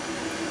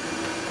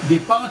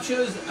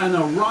 Departures and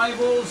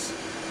arrivals.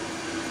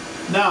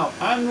 Now,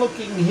 I'm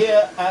looking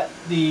here at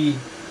the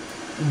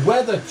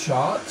weather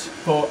chart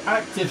for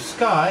active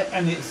sky,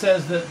 and it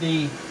says that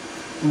the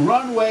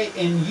runway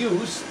in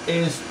use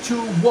is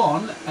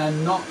 21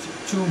 and not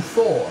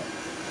 24.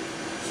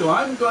 So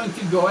I'm going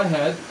to go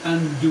ahead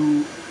and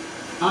do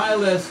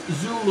ILS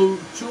Zulu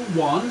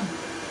 21,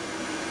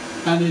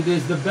 and it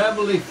is the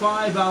BEVLY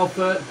 5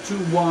 Alpha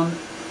 21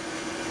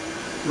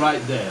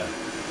 right there.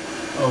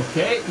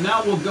 Okay,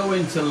 now we'll go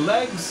into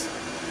legs.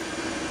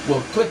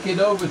 We'll click it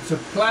over to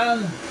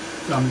plan.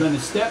 So I'm going to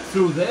step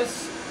through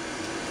this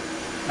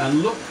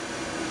and look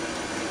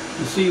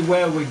to see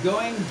where we're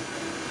going.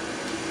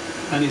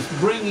 And it's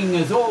bringing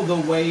us all the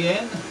way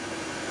in,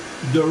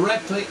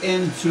 directly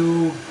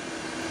into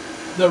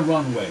the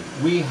runway.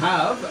 We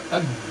have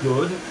a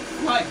good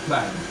flight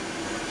plan.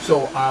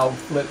 So I'll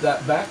flip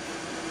that back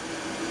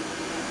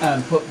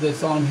and put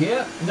this on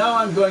here. Now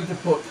I'm going to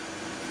put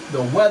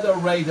the weather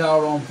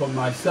radar on for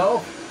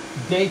myself.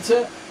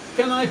 Data.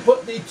 Can I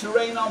put the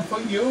terrain on for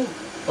you?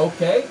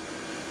 Okay.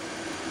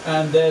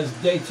 And there's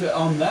data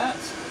on that.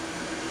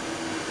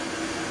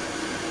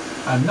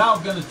 I'm now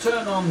going to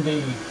turn on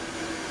the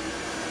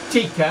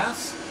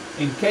TCAS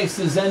in case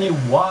there's any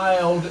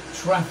wild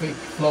traffic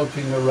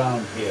floating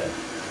around here.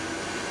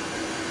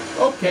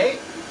 Okay,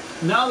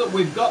 now that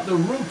we've got the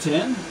route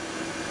in,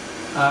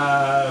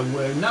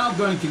 we're now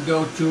going to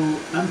go to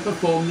and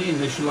perform the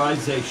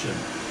initialization.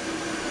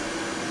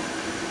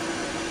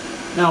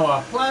 Now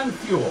our planned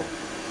fuel,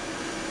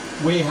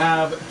 we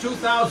have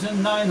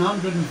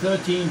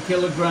 2,913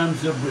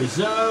 kilograms of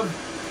reserve,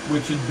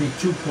 which would be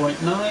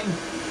 2.9.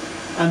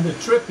 And the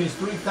trip is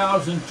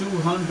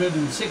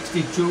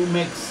 3,262,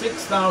 makes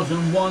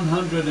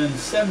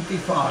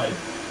 6,175.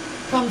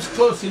 Comes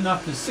close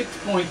enough to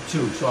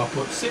 6.2, so I'll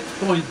put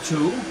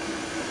 6.2.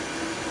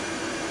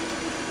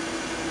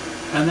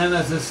 And then,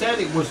 as I said,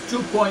 it was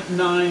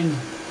 2.9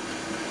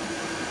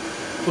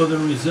 for the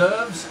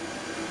reserves.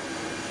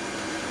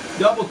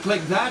 Double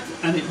click that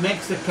and it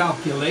makes the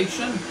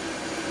calculation.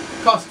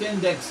 Cost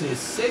index is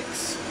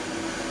 6.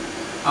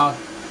 Our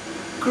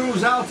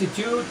cruise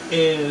altitude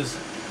is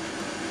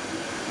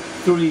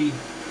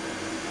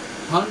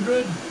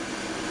 300.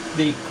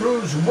 The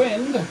cruise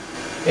wind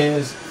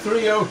is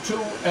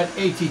 302 at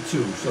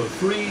 82. So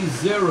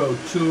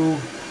 302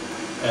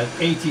 at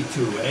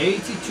 82.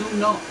 82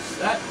 knots.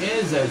 That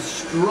is a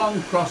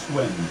strong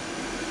crosswind.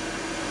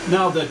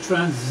 Now the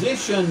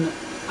transition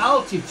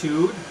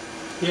altitude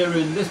here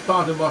in this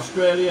part of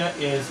Australia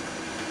is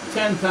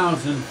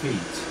 10,000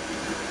 feet.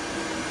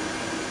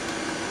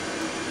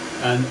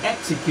 And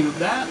execute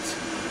that.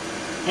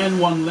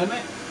 N1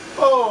 limit.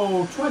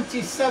 Oh,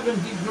 27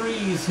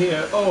 degrees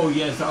here. Oh,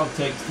 yes, I'll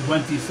take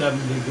 27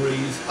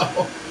 degrees.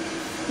 Oh,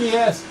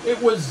 yes,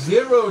 it was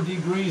 0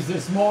 degrees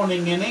this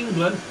morning in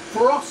England.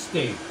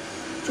 Frosty.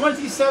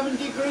 27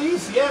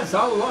 degrees? Yes,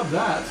 I'll love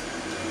that.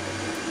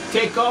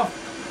 Take off.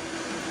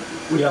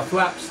 We are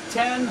flaps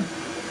 10.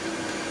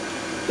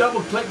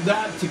 Double click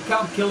that to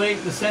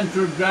calculate the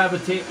center of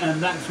gravity, and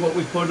that's what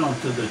we put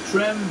onto the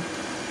trim.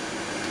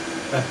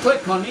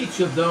 Click on each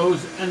of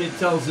those and it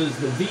tells us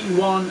the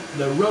V1,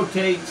 the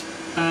rotate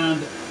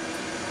and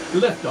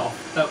liftoff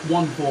at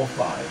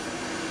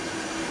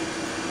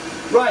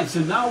 145. Right,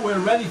 so now we're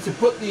ready to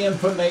put the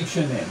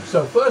information in.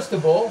 So first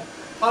of all,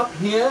 up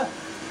here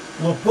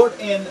we'll put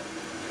in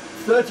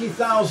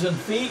 30,000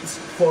 feet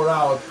for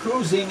our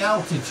cruising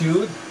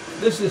altitude.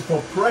 This is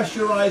for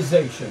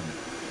pressurization.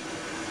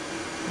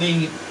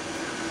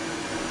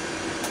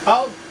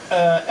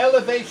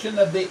 elevation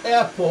of the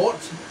airport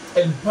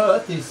in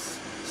Perth is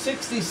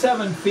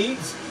 67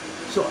 feet.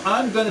 So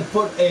I'm going to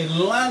put a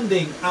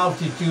landing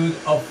altitude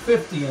of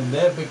 50 in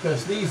there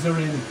because these are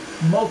in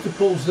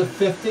multiples of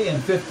 50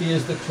 and 50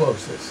 is the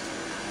closest.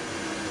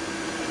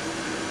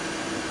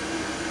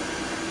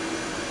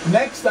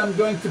 Next I'm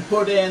going to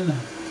put in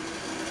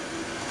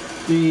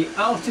the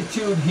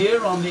altitude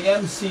here on the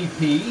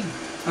MCP.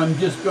 I'm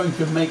just going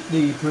to make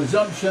the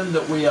presumption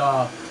that we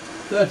are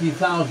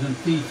 30,000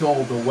 feet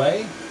all the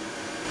way.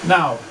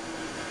 Now,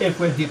 if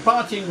we're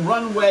departing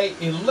runway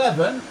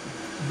 11,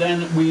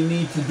 then we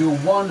need to do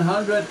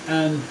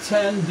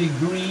 110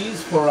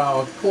 degrees for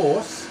our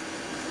course,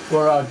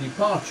 for our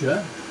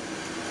departure.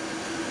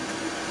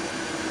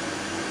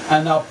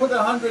 And I'll put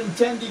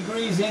 110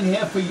 degrees in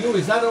here for you.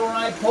 Is that all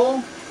right,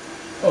 Paul?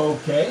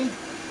 Okay.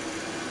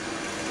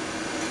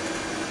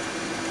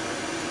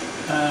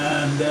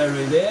 And there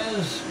it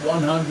is,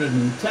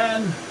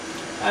 110.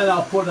 And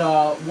I'll put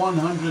our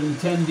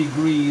 110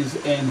 degrees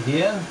in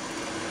here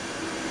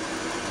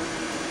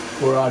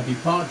for our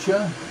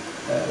departure.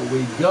 There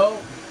we go.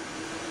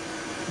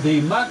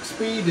 The max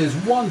speed is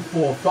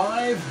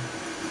 145.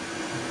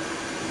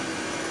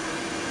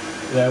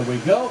 There we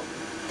go.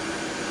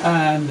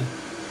 And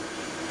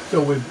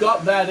so we've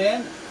got that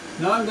in.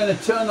 Now I'm going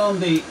to turn on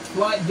the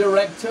flight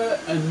director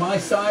on my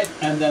side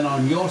and then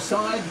on your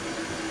side.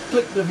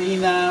 Click the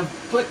VNAV,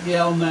 click the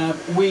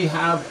LNAV. We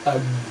have a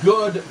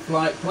good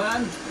flight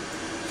plan.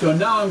 So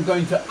now I'm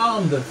going to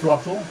arm the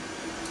throttle,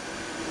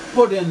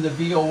 put in the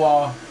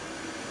VOR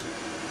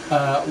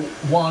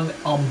 1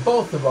 on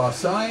both of our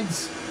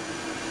sides,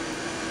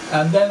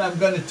 and then I'm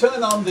going to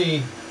turn on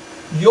the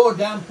yaw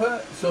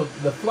damper so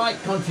the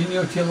flight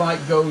continuity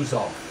light goes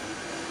off.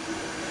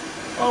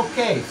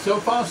 Okay, so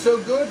far so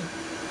good.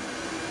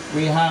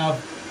 We have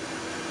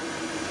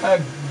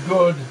a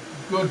good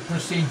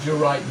procedure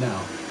right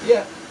now.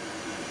 Yeah.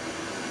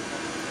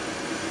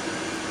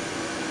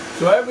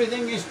 So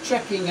everything is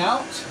checking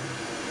out.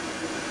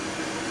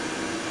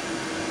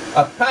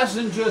 Our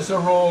passengers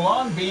are all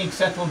on, being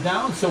settled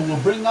down, so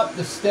we'll bring up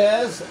the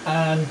stairs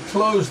and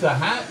close the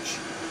hatch.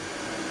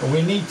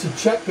 We need to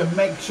check and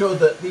make sure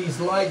that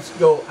these lights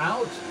go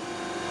out.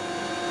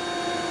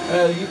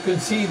 You can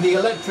see the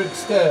electric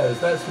stairs,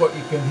 that's what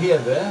you can hear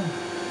there.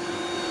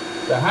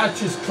 The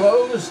hatch is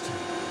closed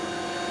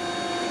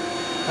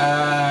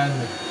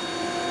and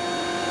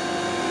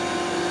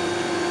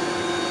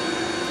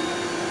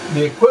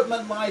the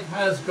equipment light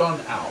has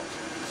gone out.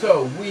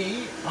 So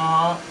we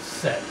are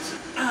set.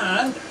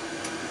 And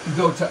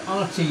go to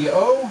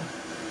RTO.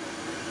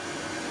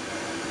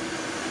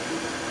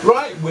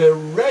 Right, we're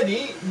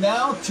ready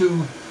now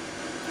to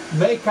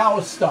make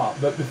our start.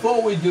 But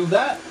before we do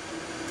that,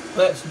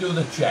 let's do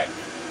the check.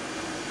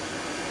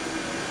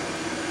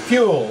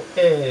 Fuel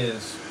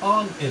is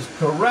on, is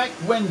correct.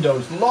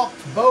 Windows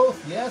locked, both.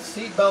 Yes,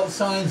 seatbelt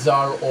signs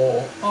are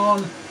all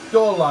on.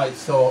 Door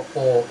lights are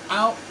all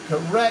out,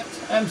 correct.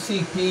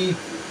 MCP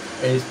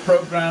is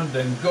programmed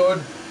and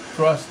good.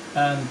 Thrust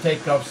and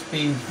takeoff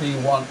speed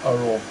V1 are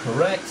all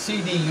correct.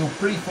 CDU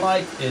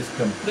pre-flight is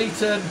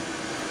completed.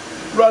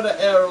 Rudder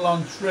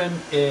aileron trim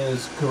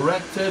is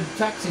corrected.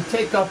 Taxi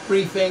takeoff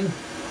briefing,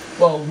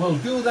 well, we'll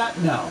do that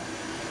now.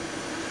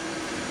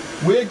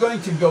 We're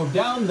going to go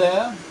down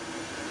there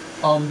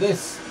on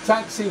this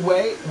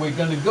taxiway. We're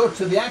going to go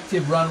to the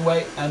active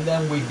runway and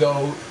then we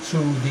go to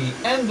the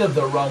end of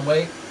the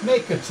runway,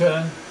 make a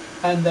turn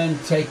and then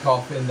take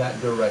off in that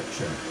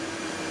direction.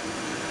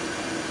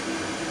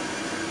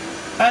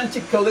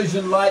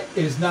 Anti-collision light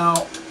is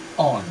now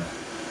on.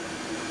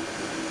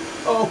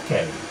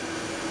 Okay,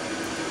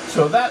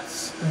 so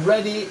that's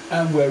ready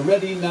and we're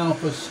ready now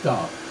for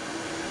start.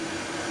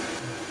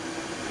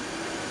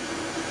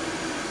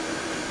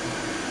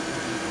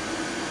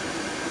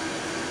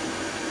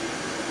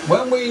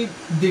 When we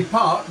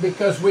depart,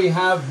 because we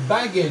have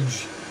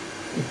baggage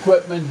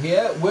equipment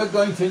here, we're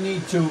going to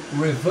need to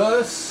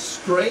reverse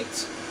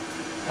straight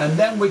and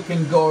then we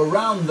can go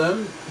around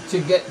them to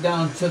get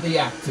down to the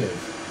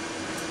active.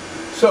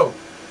 So,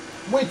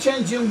 which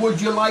engine would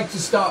you like to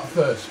start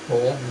first,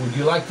 Paul? Would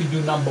you like to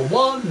do number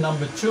 1,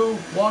 number 2,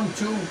 1,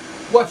 2?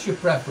 What's your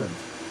preference?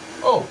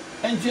 Oh,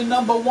 engine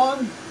number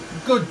 1?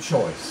 Good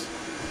choice.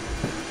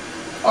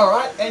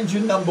 Alright,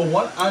 engine number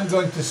 1. I'm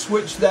going to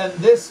switch then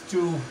this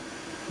to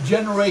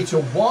generator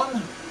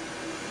 1.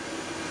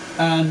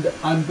 And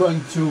I'm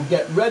going to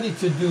get ready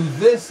to do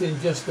this in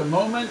just a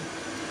moment.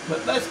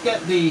 But let's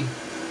get the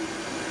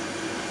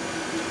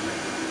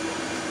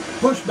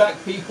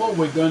pushback people.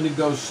 We're going to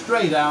go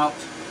straight out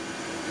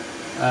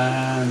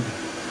and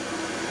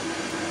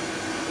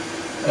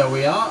there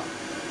we are.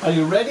 Are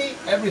you ready?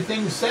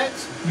 Everything's set?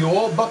 You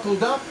all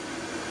buckled up?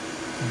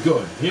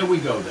 Good. Here we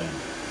go then.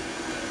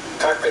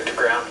 Cockpit to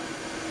ground.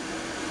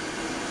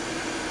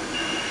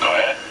 Go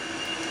ahead.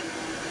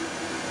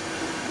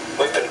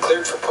 We've been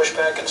cleared for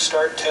pushback and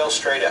start tail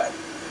straight out.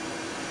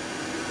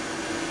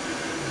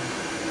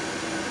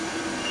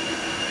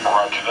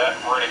 Roger that.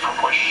 Ready for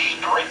push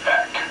straight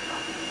back.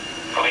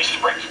 Release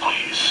the brakes,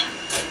 please.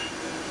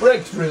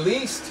 Brakes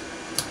released.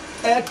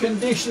 air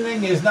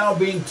conditioning is now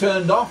being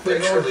turned off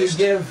in order to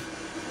give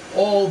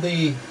all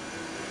the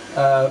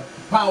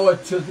power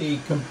to the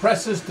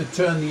compressors to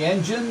turn the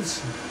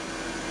engines.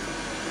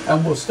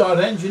 And we'll start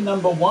engine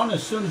number 1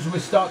 as soon as we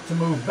start to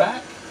move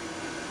back.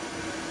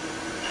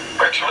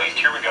 Brakes released,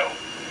 here we go.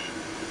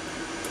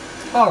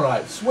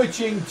 Alright,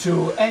 switching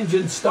to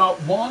engine start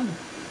 1.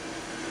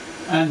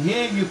 And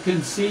here you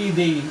can see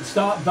the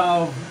start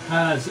valve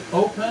has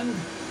opened.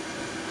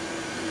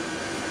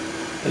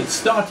 It's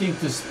starting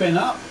to spin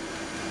up.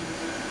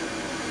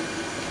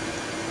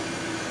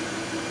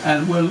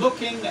 And we're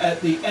looking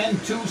at the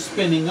N2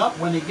 spinning up.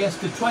 When it gets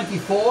to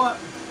 24,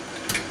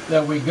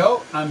 there we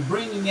go. I'm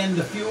bringing in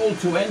the fuel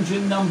to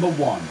engine number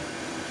 1.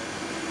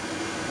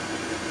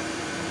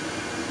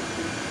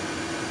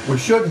 We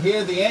should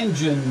hear the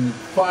engine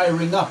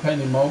firing up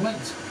any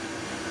moment.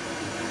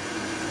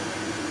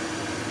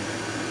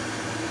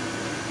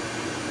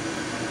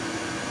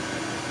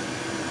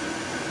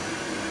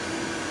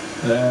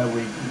 There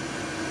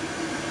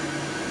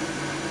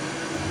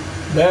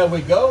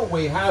we go.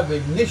 We have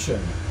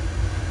ignition.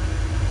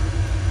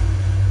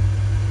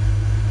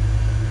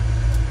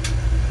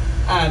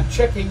 And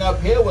checking up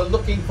here, we're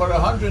looking for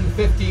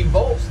 115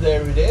 volts.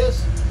 There it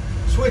is.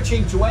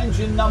 Switching to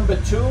engine number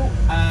 2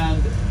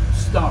 and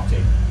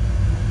starting.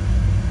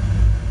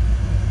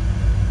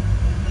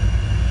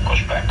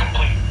 Pushback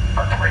complete.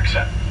 Parking brake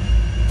set.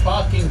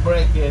 Parking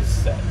brake is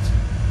set.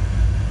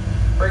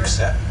 Brake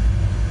set.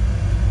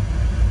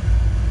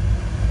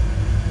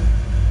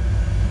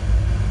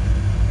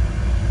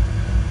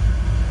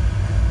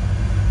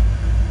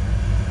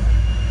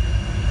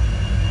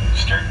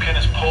 Steering pin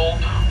is pulled.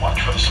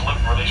 Watch for the salute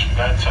and release from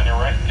guidance on your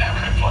right. Have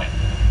a good flight.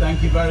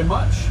 Thank you very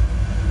much.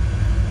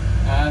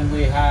 And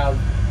we have,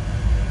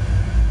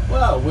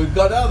 well, we've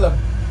got other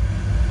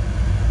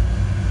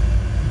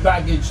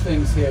baggage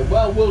things here.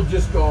 Well, we'll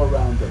just go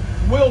around them.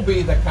 We'll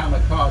be the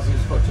kamikazes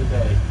for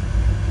today.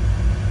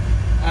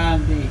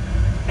 And the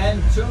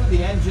N2,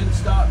 the engine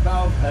start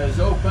valve has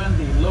opened.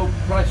 The low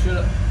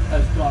pressure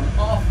has gone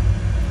off.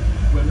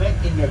 We're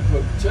making a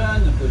good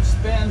turn, a good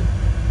spin.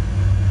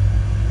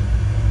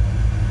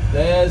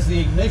 There's the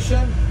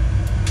ignition.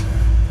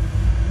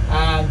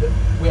 And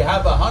we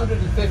have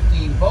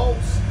 115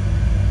 volts.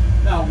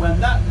 Now, when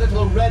that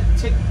little red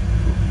tick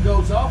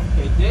goes off,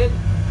 it did,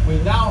 we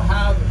now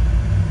have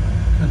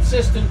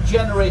consistent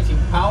generating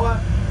power.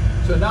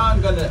 So now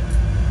I'm going to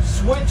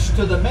switch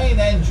to the main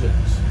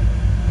engines.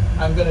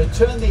 I'm going to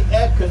turn the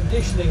air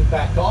conditioning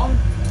back on,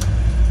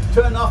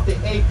 turn off the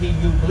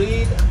APU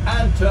bleed,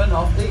 and turn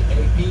off the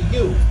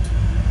APU.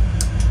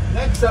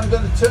 Next, I'm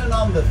going to turn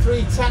on the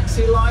 3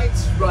 taxi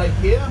lights right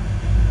here.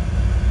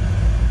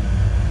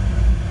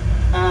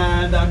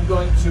 And I'm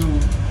going to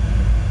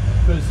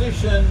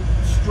position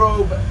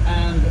strobe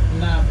and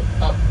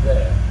nav up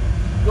there.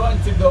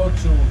 Going to go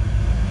to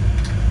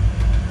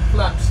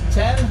flaps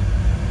 10.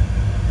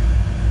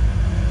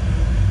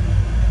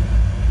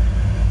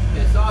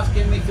 It's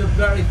asking me to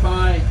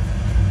verify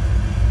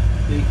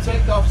the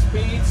takeoff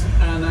speeds,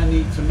 and I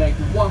need to make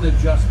one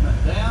adjustment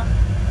there.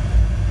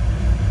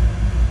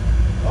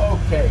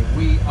 Okay,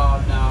 we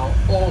are now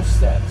all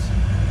set.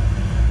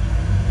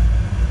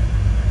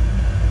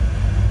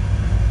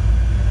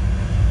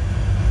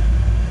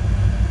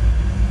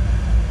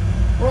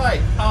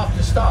 Right,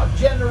 after start,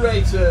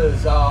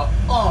 generators are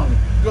on.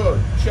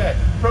 Good, check.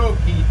 Probe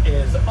heat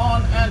is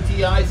on.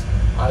 Anti-ice,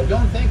 I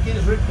don't think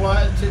is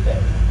required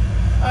today.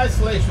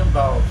 Isolation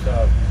valves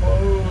are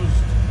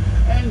closed.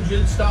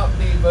 Engine start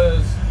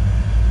levers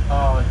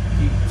are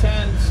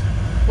detent.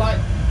 Flight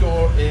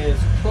door is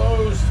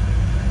closed.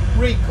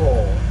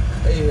 Recall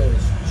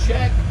is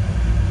check.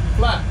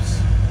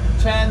 Flaps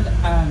 10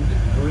 and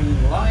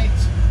green light.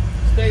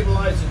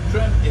 Stabilizer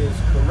trim is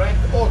correct.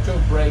 Auto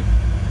brake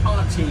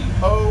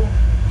RTO.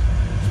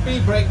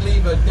 Speed brake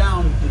lever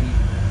down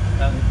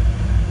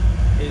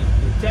is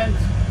detent.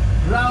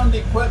 Ground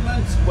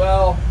equipment,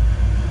 well,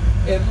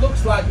 it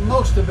looks like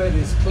most of it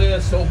is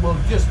clear, so we'll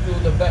just do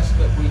the best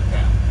that we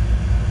can.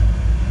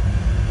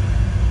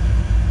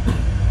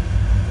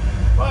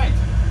 Right,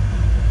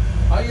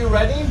 are you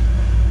ready?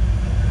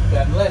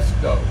 Then let's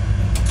go.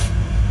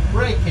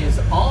 Brake is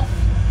off.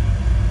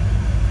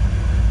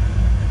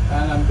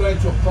 And I'm going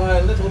to apply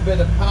a little bit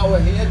of power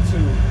here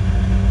to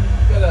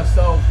get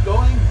ourselves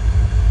going.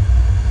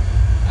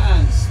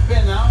 And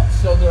spin out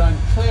so that I'm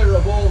clear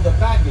of all the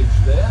baggage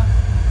there.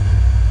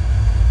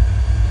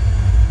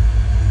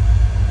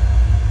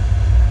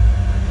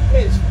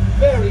 It's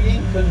very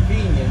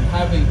inconvenient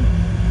having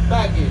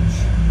baggage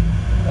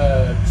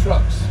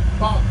trucks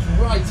parked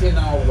right in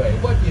our way.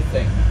 What do you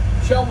think?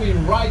 Shall we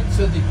write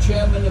to the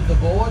chairman of the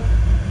board?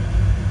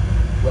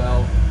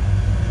 Well,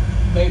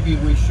 maybe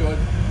we should.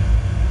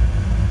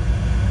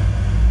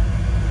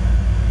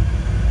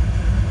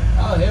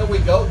 Oh, here we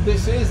go.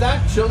 This is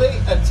actually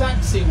a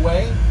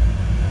taxiway.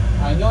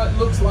 I know it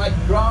looks like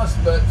grass,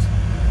 but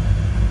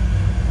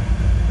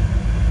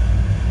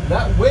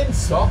that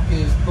windsock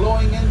is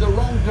blowing in the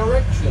wrong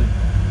direction.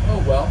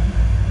 Oh well.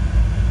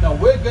 Now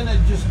we're going to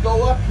just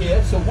go up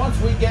here. So once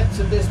we get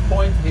to this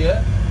point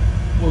here,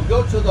 we'll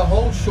go to the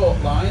whole short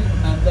line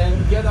and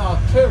then get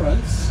our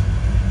clearance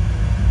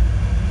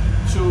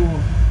to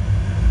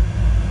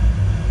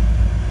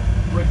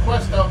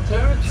request our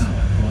clearance.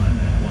 Tower,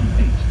 Ryanair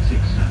 186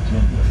 at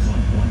runway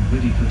 11,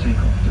 ready for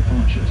takeoff,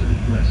 departure to the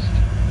west.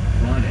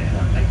 Ryanair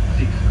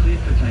 186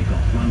 cleared for takeoff,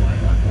 runway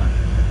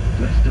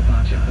 11. West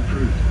departure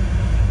approved.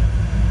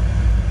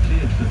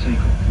 Cleared for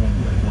takeoff,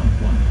 runway 11,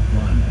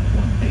 Ryanair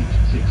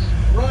 186.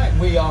 Right,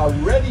 we are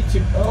ready to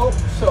go.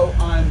 So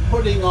I'm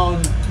putting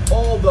on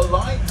all the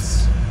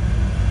lights,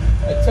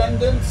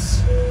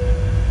 attendants,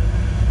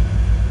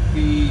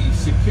 be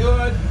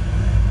secured.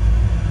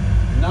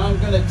 Now I'm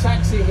going to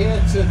taxi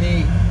here to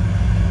the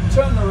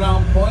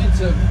turnaround point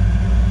of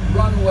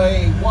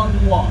runway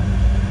 11.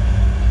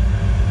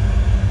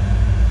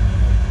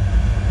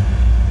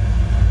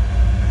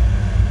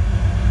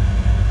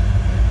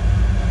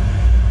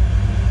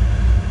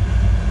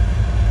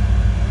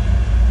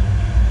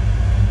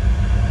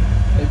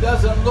 It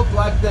doesn't look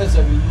like there's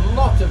a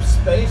lot of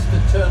space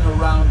to turn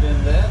around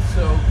in there,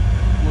 so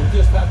we'll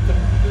just have to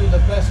do the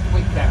best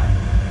we can.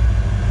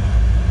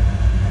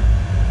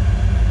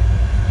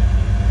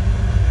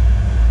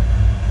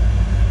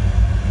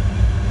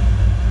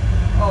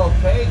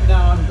 Okay,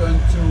 now I'm going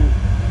to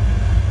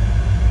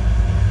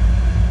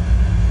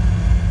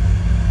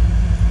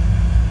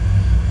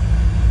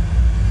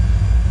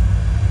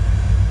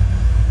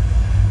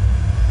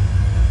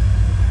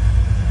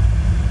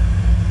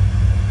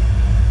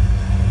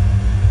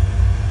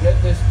get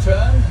this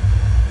turned,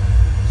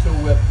 so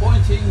we're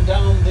pointing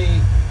down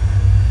the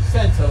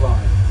center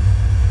line.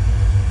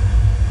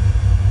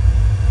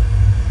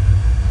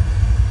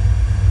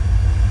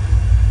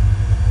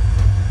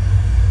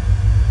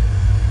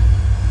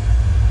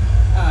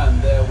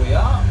 And there we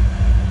are.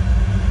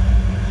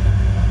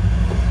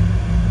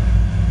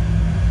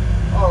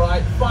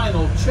 Alright,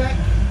 final check.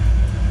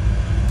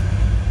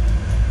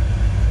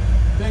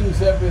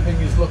 Everything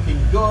is looking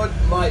good.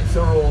 Lights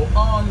are all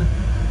on.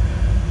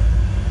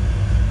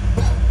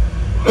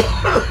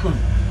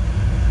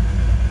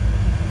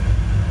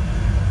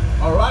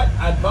 Alright,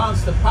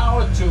 advance the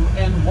power to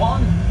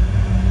N1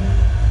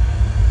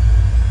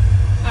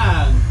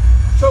 and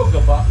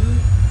toga button,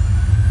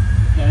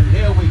 and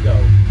here we go.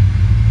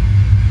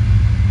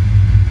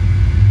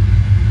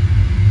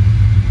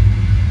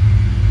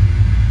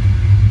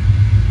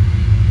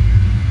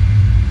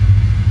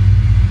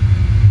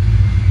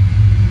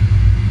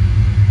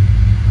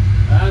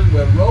 And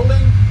we're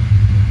rolling.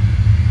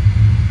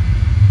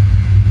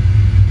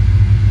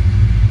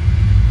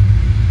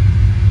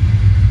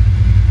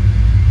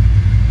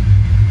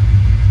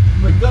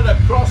 We've got a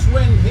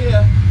crosswind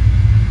here.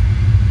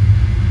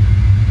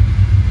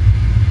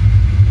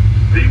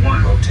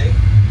 V1 rotate.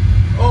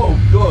 Oh,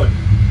 good.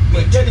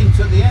 We're getting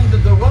to the end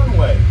of the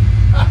runway.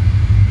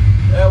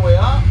 There we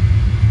are.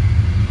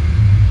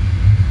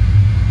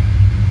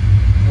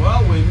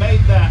 Well, we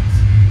made that.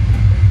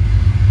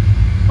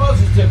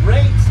 Positive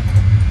rate.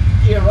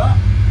 Gear up.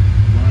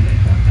 Ryanair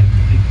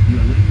 186, you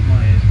are leaving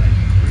my airspace.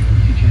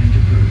 Frequency change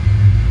approved.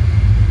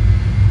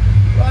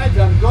 Right,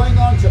 I'm going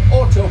on to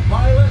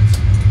autopilot.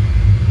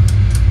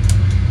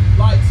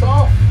 Lights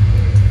off.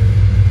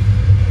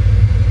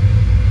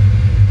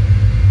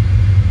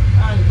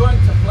 And going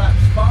to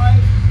flaps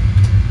 5.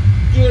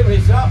 Gear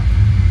is up.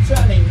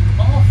 Turning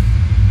off.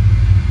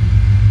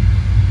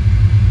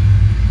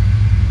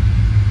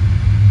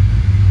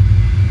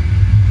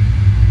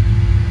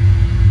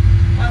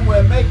 And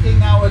we're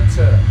making our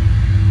turn.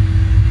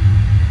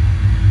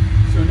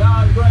 So now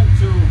I'm going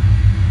to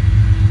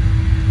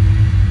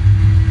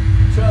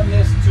turn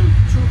this to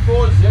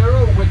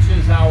 240, which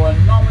is our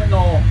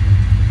nominal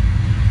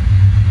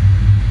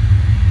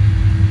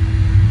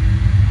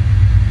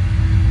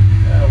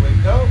there we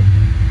go.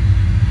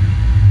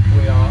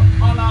 We are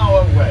on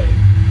our way.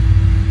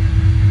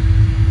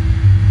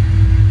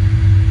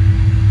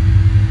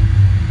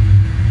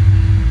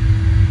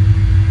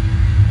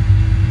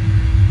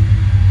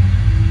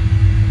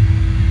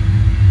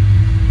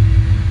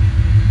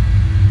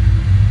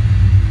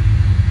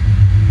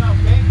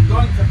 Okay,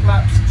 going to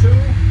flaps 2.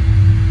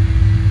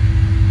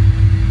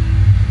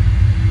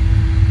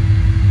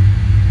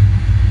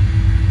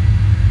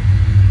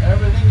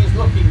 Everything is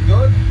looking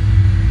good.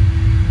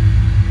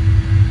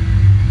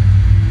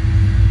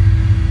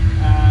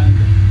 And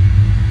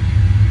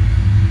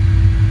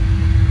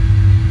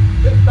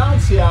a bit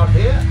bouncy out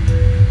here,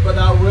 but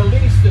I'll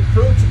release the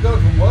crew to go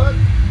to work.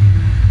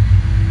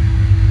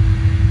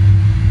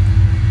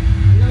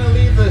 I'm going to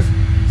leave the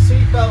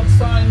seatbelt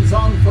signs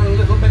on for a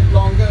little bit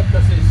longer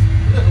because it's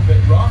a little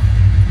bit rough.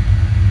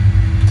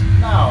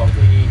 Now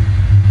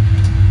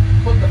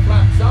put the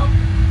flaps up.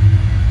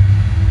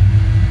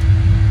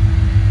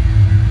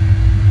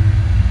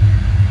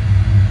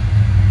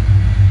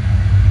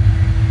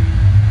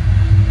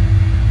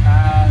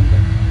 And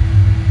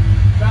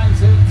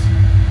transit.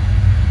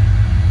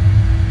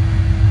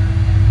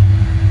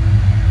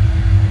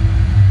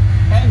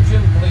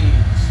 Engine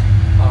bleeds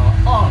are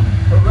on,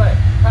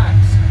 correct.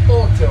 Packs,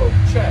 auto,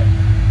 check.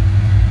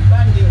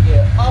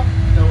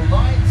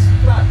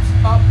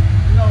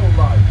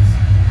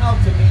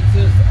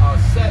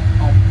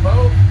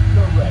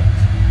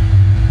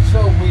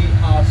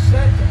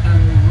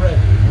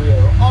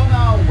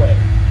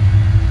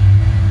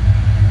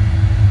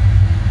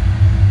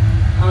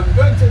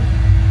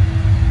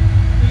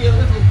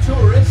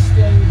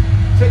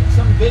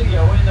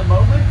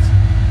 moment,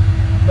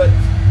 but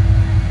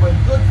we're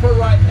good for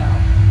right now.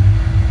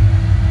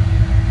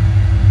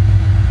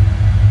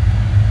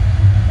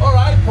 All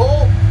right,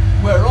 Paul,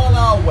 we're on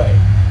our way.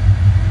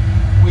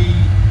 We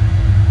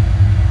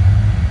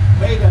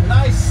made a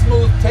nice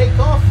smooth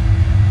takeoff.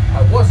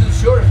 I wasn't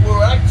sure if we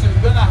were actually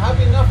going to have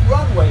enough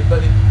runway,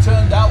 but it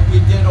turned out we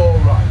did all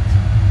right.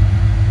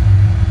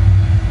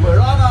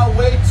 We're on our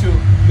way to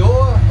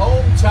your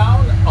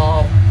hometown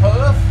of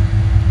Perth.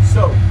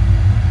 So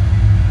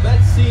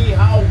let's see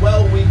how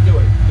well we do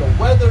it. The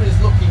weather is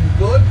looking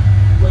good.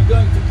 We're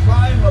going to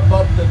climb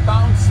above the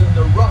bounce and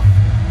the rough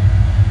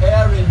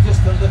air in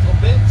just a little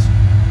bit.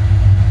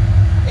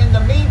 In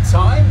the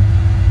meantime,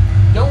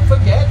 don't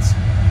forget,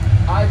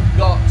 I've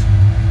got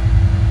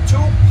 2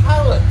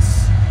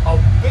 pallets of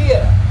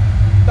beer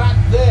back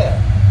there,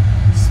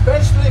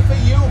 especially for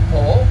you,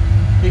 Paul,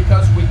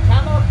 because we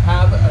cannot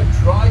have a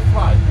dry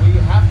flight. We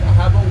have to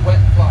have a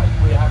wet flight.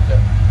 We have to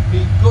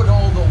be good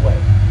all the way.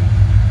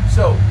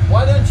 So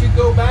why don't you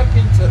go back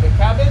into the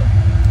cabin,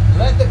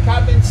 let the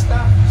cabin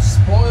staff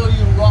spoil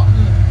you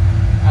rotten,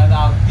 and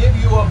I'll give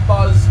you a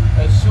buzz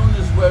as soon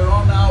as we're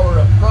on our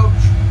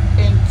approach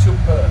into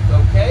Perth,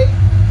 okay?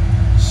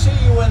 See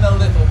you in a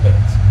little bit.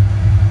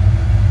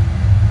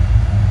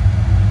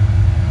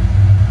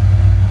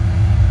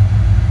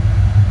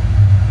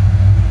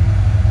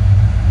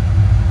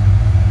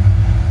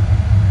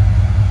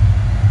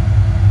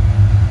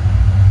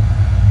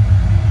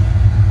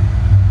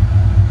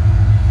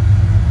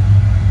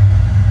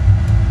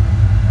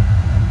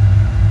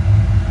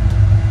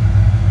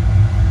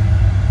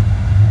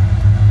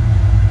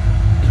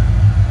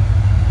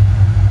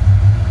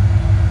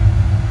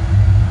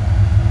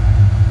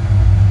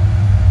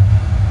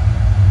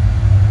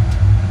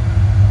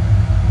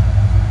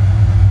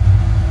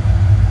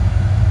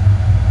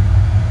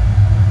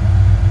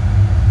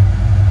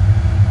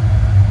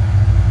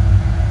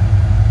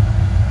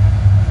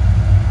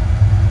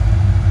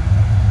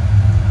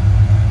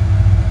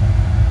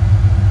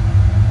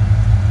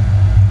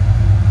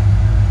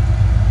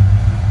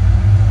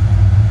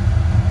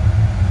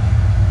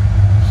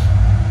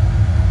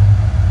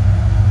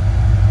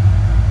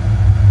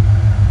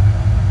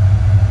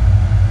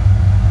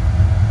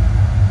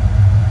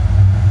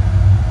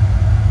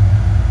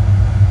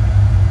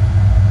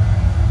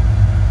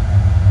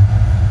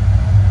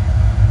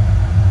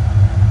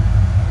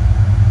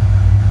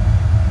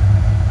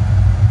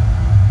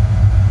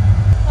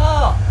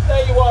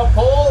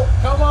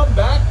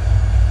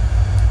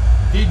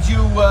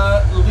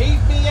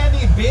 Leave me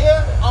any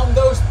beer on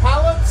those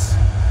pallets?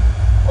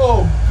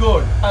 Oh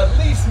good, at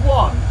least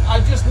one. I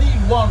just need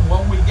one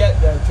when we get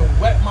there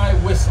to wet my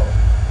whistle.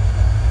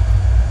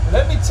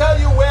 Let me tell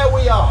you where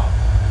we are.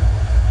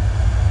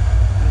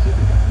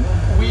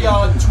 We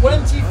are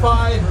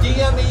 25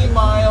 DME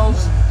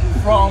miles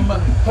from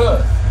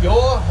Perth,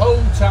 your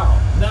hometown.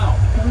 Now,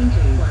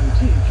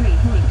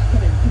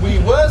 we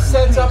were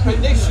set up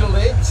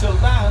initially to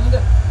land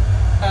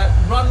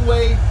at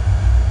runway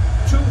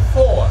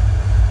 24,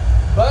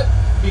 but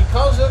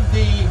because of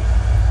the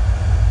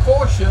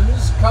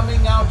cautions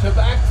coming out of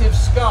active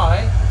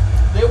sky,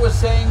 they were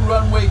saying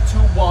runway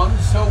 21,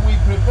 so we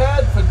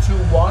prepared for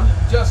 21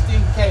 just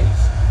in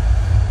case.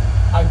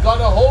 I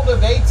got a hold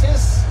of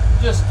ATIS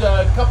just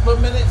a couple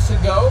of minutes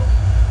ago,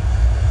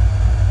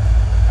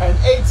 and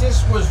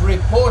ATIS was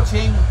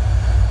reporting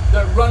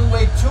that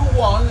runway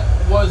 21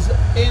 was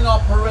in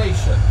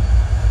operation.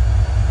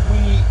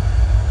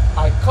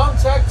 I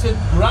contacted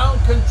ground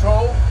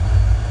control,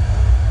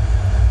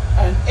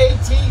 and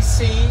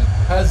ATC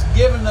has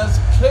given us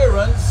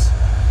clearance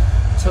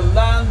to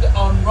land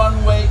on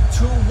runway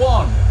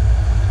 21.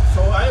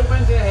 So I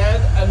went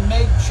ahead and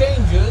made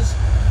changes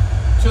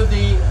to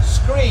the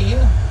screen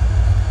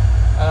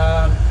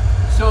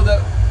so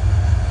that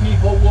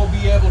people will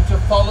be able to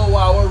follow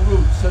our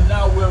route. So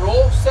now we're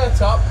all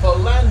set up for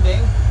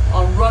landing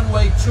on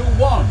runway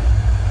 21.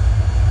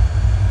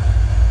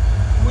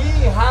 We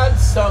had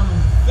some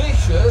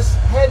vicious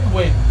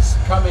headwinds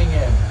coming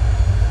in.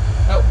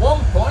 At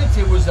one point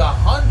it was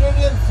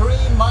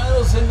 103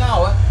 miles an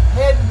hour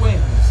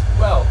headwinds.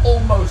 Well,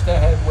 almost a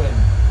headwind.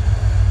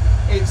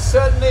 It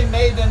certainly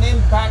made an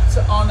impact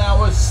on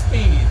our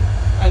speed,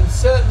 and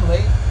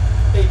certainly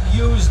it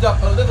used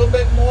up a little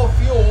bit more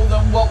fuel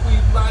than what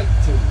we'd like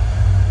to.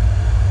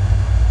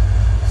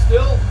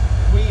 Still,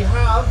 we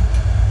have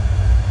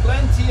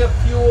plenty of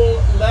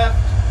fuel left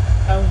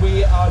and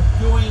we are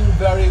doing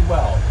very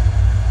well.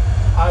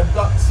 I've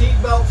got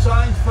seatbelt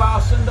signs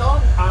fastened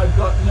on. I've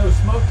got no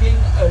smoking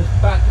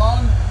back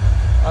on.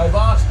 I've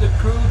asked the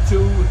crew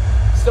to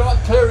start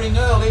clearing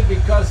early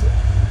because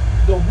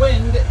the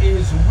wind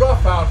is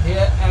rough out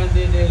here and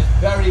it is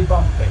very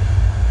bumpy.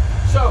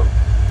 So,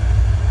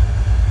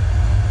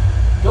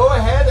 go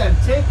ahead and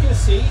take your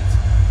seat.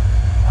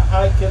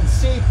 I can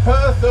see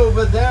Perth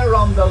over there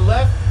on the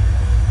left.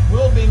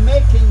 We'll be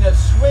making a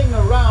swing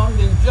around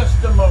in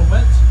just a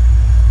moment.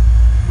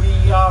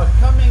 We are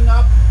coming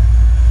up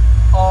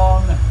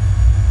on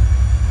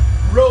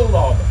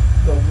Rolob,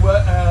 the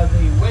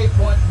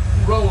waypoint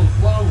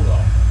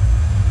Rolob.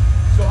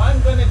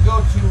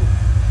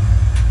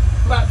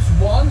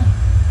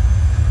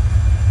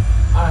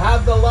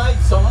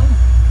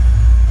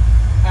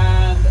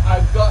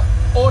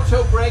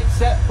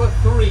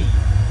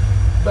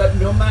 But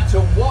no matter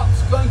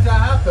what's going to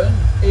happen,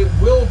 it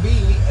will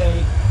be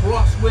a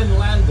crosswind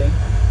landing.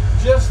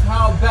 Just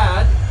how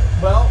bad,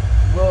 well,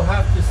 we'll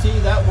have to see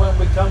that when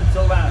we come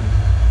to land.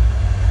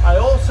 I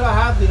also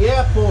have the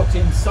airport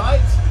in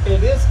sight.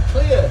 It is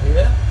clear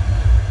here,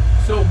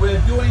 so we're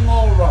doing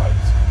all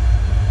right.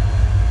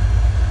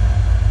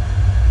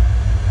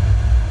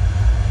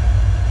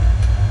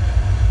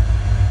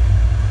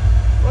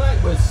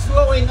 Right, we're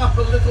slowing up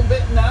a little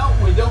bit now.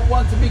 We don't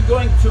want to be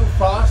going too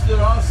fast.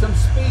 There are some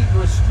speed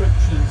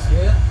restrictions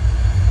here.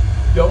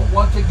 Don't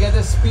want to get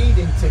a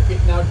speeding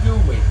ticket now, do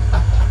we?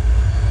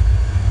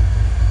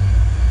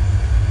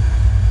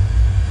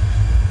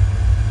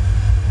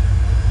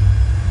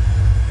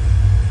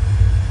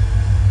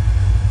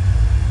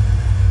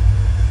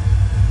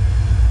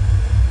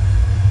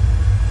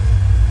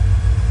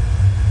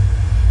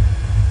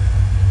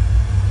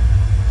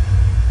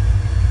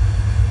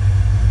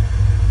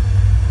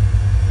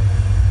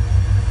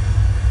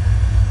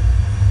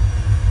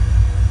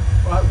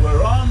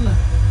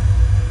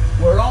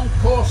 We're on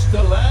course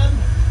to land.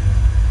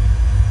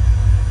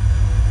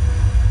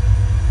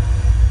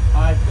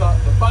 I've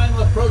got the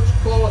final approach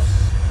course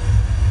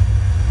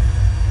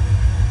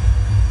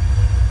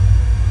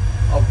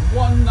of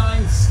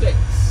 196.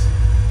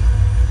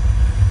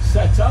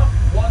 Set up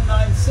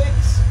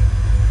 196.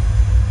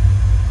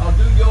 I'll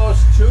do yours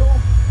too.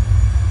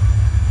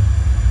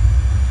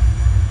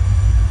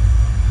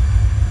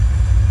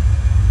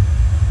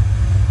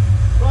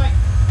 Right,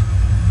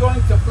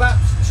 going to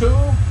flaps 2.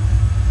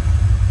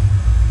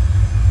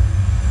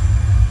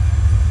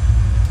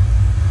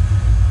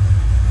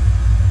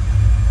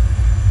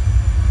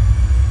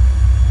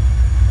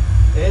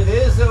 It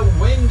is a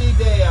windy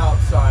day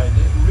outside,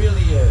 it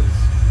really is.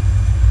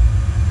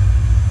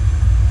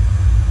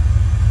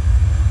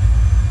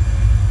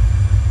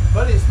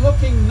 But it's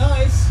looking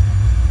nice.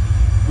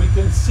 We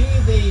can see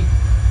the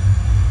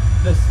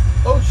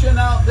ocean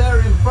out there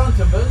in front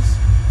of us.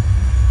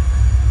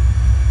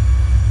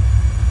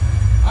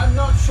 I'm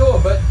not sure,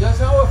 but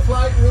does our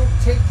flight route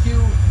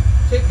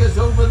take us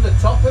over the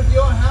top of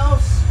your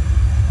house?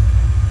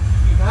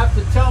 You have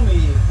to tell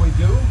me if we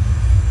do.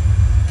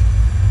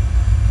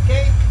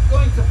 Okay,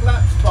 going to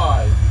flaps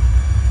 5.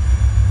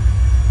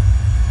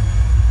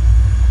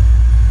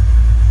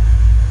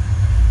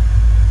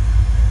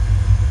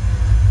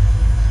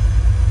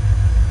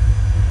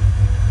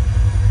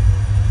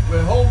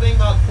 We're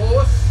holding our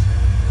course.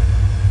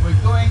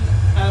 We're going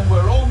and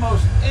we're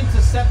almost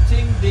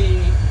intercepting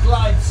the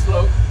glide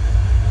slope,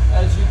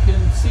 as you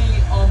can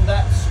see on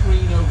that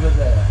screen over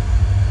there.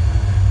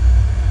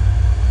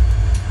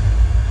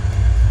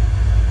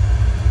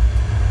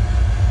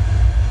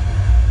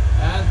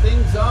 And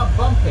things are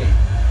bumpy.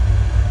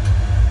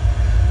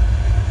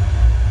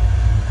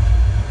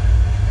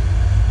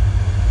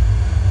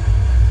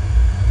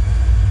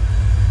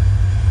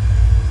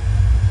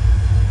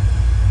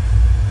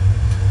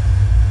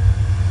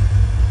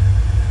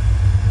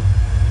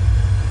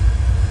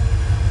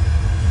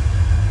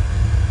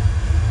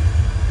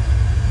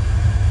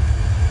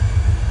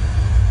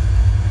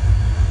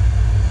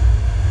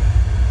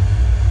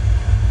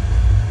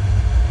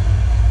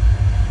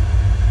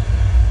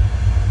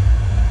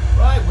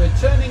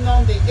 Turning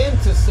on the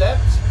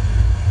intercept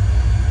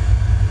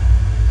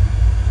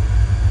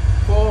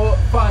for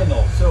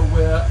final. So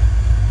we're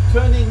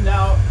turning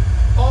now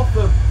off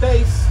of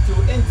base to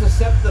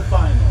intercept the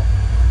final.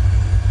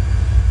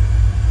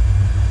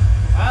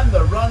 And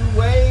the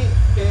runway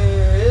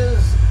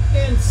is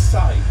in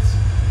sight.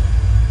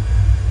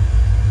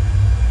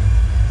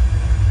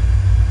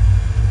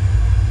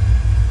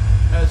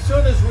 As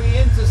soon as we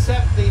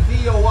intercept the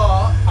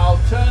VOR, I'll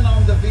turn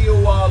on the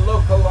VOR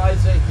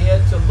localizer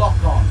here to lock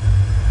on.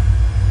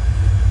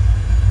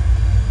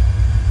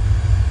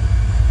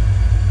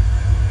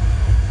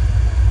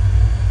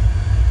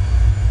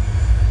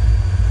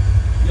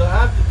 You'll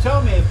have to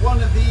tell me if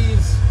one of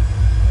these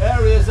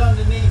areas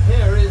underneath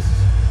here is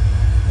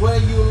where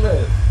you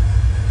live.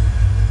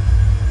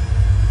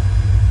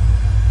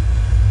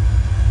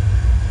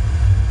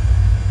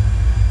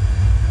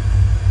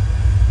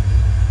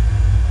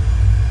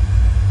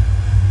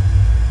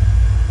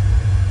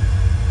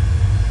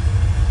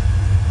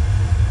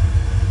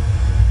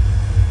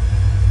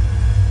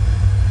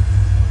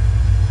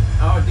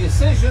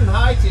 Decision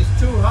height is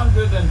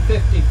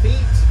 250 feet.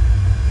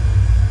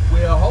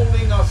 We are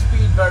holding our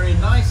speed very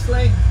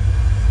nicely.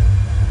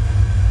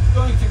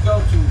 Going to go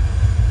to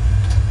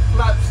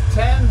flaps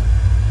 10.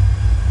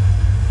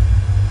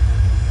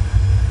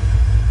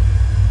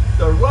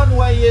 The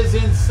runway is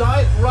in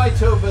sight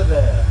right over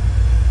there.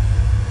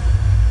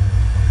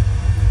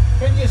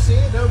 Can you see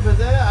it over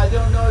there? I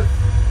don't know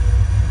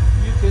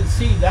if you can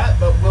see that,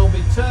 but we'll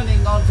be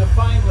turning on to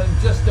final in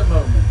just a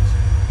moment.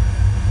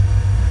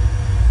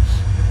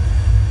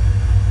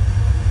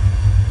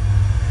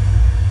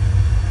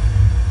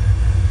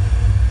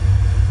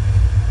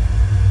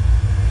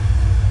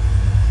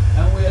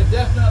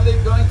 Definitely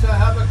going to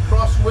have a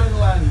crosswind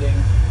landing.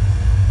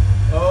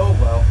 Oh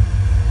well.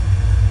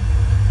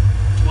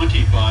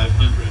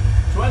 2500.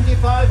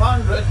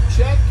 2500,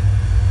 check.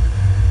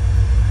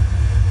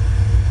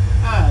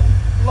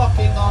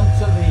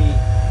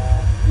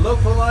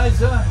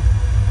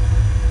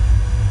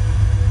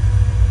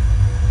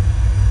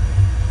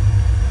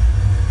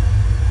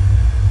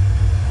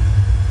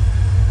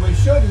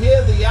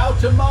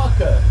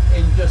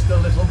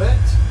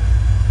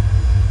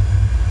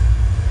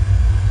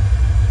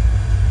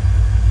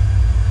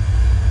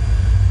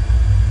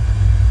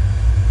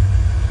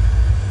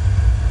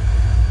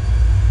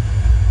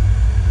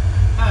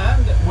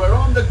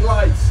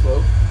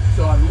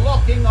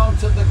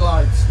 onto the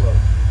glide slope.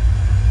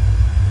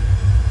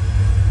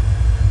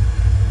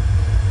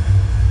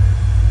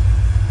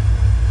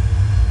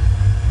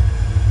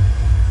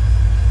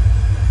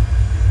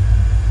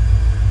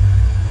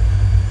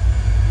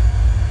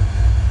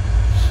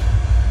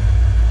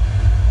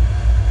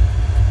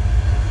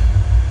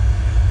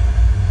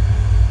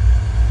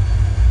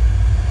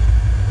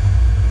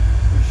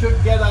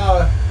 Should get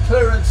our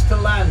clearance to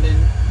land in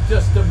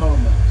just a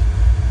moment.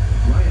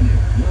 Ryanair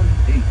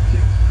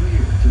 186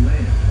 clear to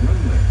land.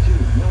 Runway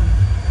 21.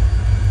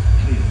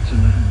 Clear to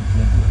land.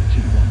 Runway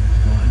 21.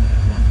 Ryanair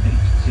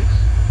 186.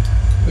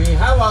 We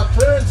have our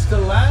clearance to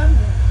land.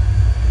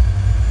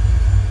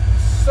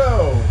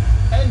 So,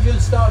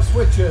 engine start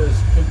switches,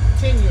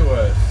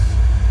 continuous.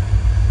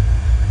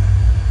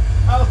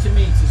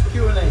 Altimeters,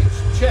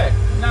 Q&H, check.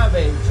 Nav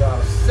aids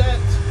are set.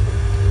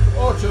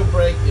 Auto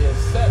brake is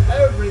set.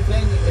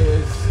 Everything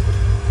is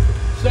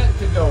set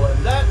to go.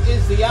 And that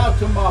is the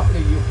outer marker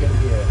you can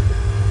hear.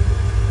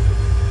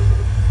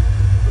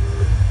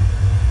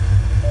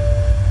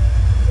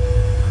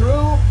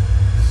 Crew,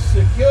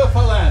 secure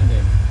for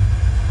landing.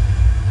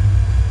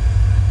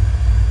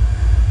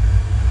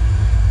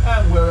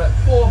 And we're at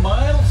 4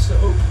 miles,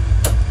 so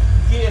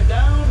gear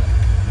down.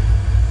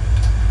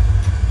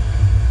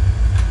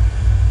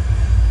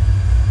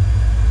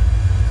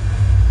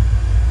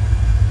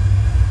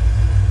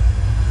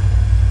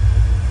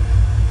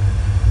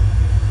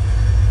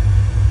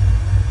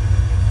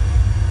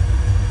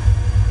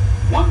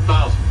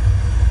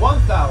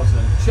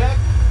 Check.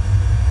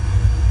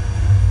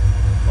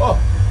 Oh,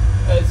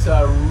 it's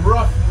a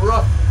rough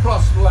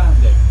cross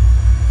landing.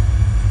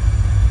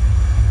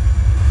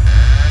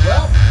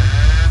 Well,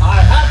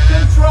 I have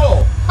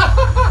control.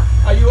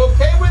 Are you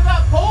okay with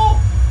that, Paul?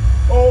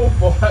 Oh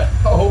boy,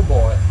 oh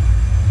boy.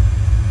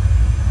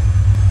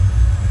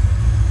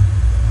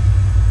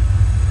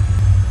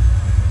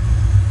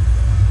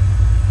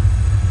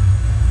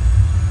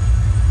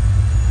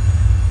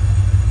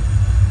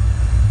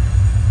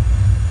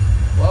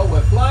 Well,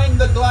 we're flying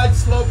the glide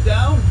slope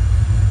down.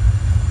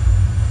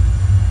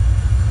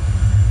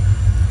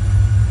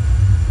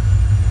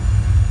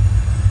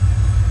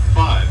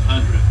 Five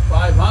hundred.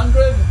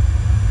 400.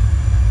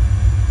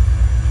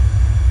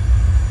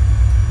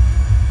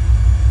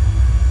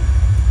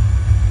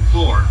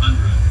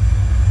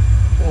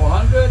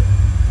 400.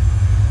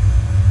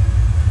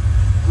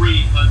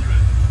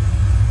 300.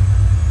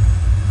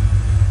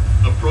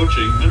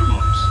 Approaching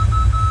minimums.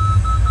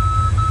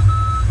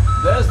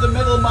 There's the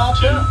middle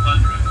marker.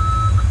 200.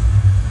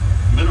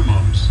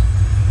 Minimums.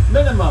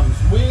 Minimums.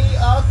 We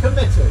are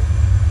committed.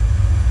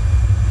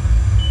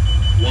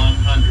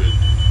 100.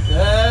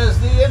 There's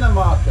the inner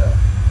marker.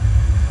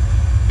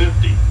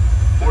 50.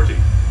 40.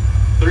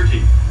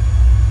 30.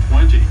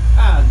 20.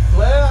 And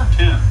flare.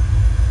 10.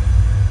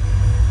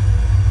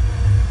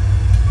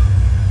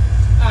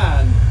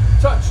 And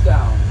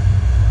touchdown.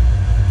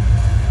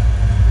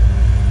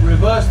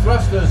 Reverse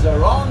thrusters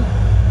are on.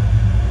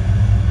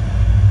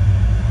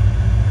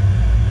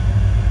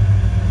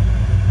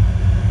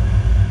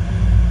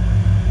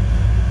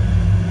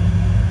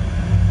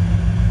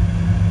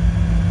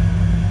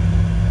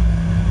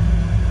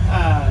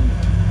 And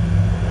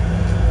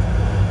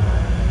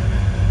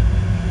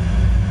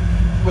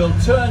we'll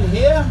turn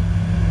here.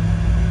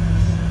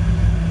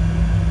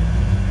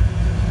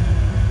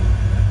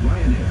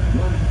 Ryanair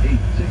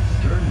 186,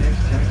 turn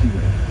next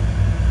taxiway.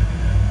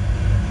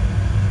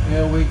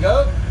 Here we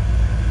go.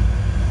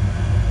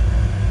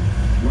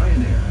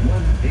 Ryanair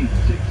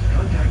 186,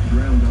 contact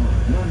ground on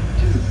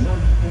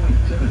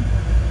 121.7.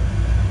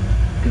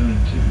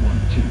 Going to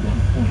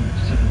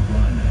 121.7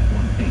 Ryanair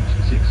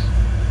 186.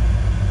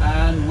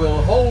 And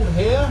we'll hold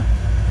here.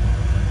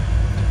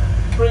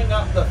 Bring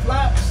up the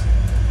flaps.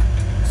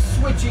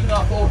 Switching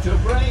off auto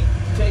brake.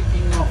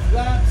 Taking off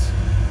that.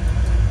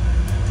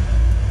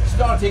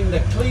 Starting the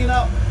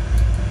cleanup.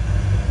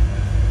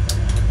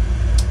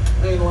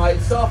 Main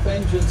lights off,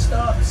 engine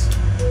starts.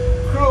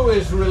 Crew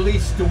is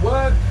released to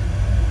work.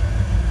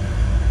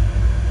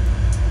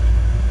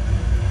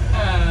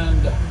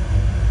 And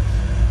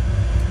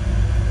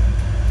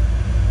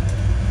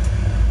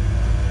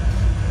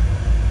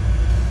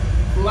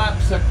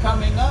flaps are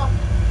coming up.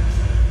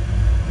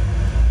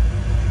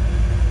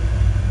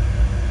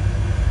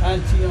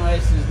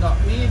 Anti-ice is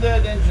not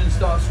needed. Engine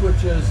start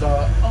switches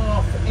are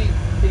off.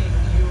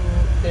 EPU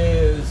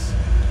is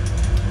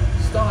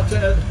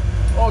started.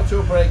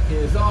 Auto brake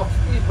is off.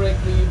 Speed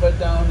brake lever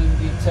down in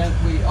detent.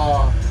 We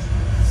are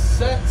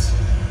set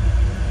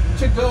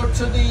to go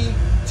to the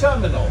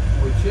terminal,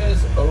 which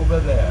is over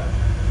there.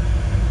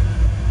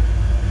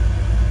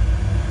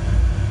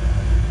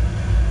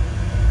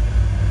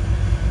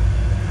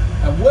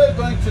 And we're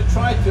going to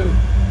try to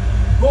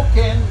book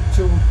in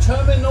to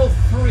Terminal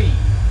 3.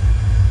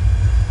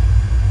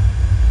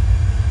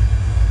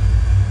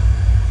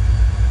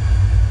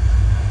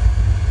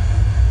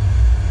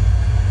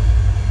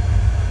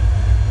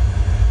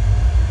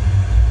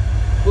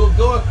 We'll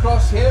go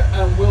across here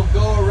and we'll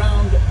go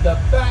around the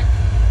back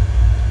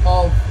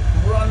of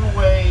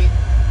runway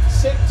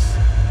 6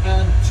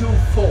 and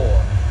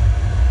 24.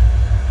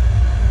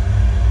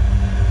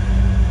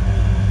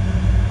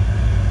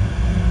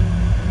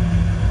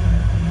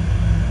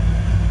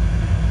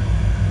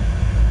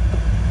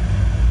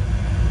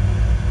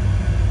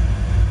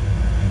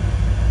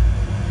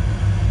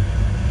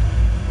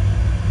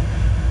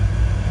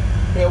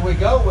 Here we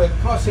go, we're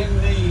crossing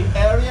the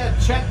area,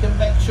 check and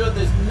make sure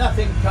there's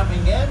nothing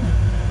coming in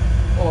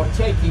or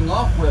taking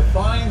off, we're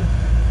fine.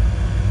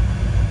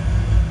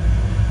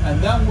 And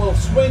then we'll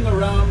swing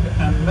around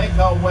and make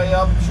our way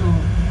up to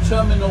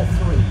Terminal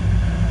 3.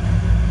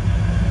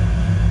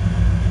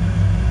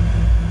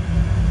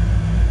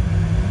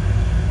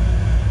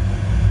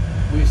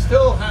 We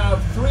still have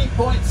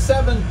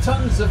 3.7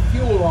 tons of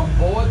fuel on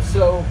board,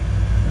 so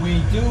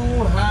we do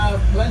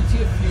have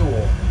plenty of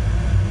fuel.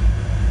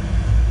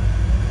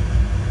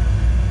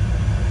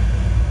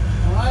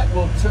 Alright,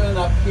 we'll turn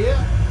up here.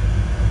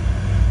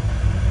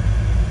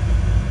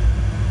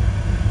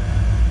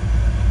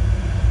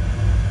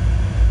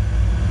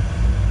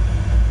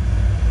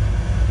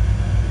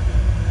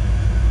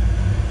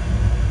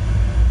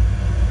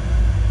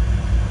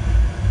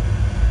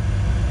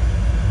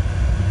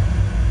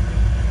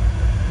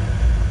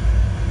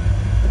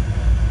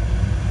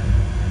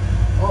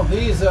 Oh,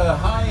 these are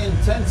high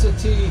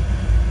intensity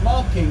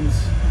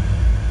markings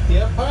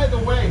here. By the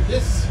way,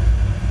 this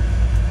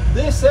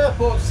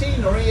airport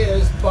scenery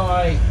is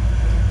by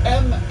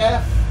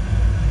MFSG,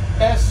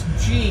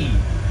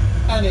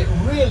 and it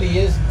really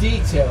is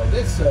detailed.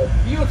 It's a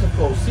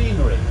beautiful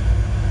scenery.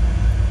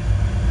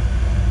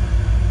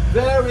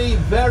 Very,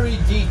 very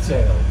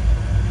detailed.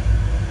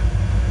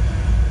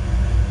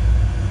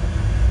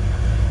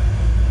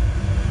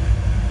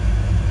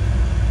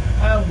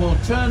 And we'll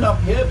turn up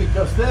here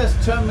because there's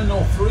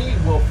Terminal 3.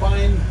 We'll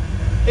find,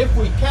 if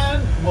we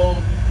can,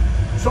 we'll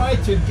try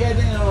to get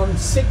in on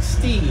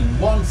 16,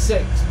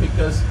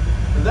 because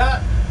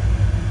that,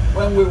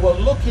 when we were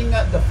looking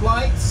at the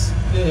flights,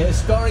 the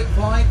historic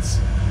flights,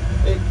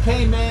 it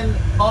came in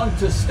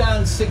onto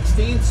stand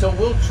 16, so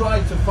we'll try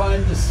to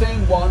find the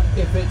same one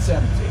if it's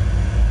empty.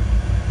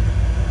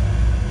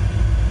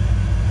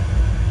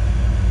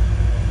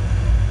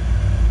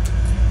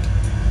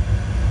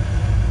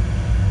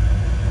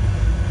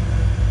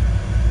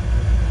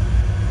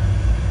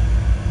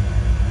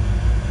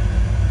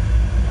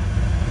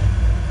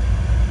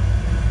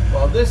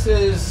 This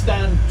is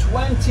stand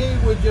 20,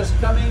 we're just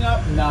coming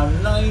up, now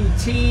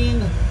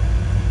 19.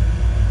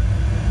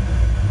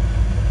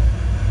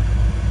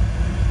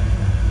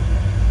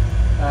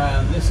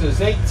 And this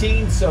is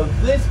 18, so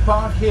this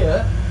part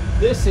here,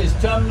 this is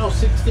Terminal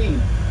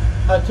 16,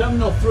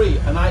 Terminal 3,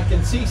 and I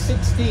can see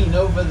 16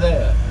 over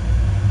there.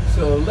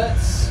 So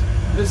this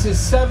is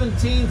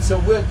 17, so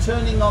we're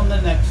turning on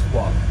the next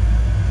one.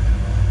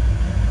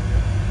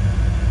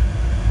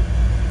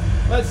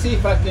 Let's see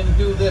if I can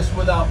do this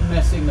without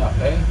messing up,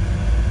 eh?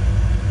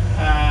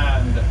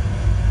 And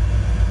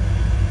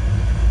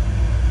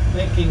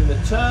making the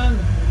turn.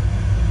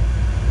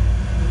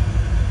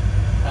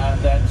 And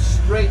then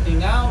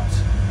straightening out.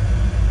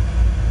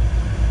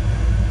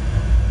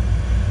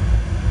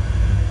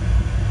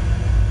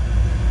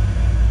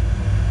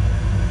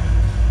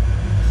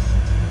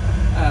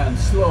 And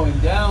slowing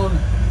down.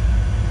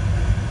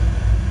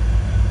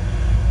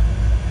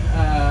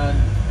 And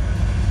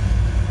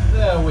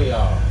there we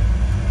are.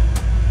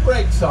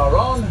 Brakes are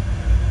on,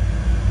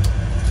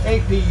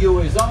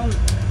 APU is on,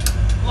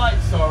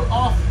 lights are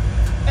off,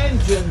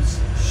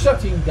 engines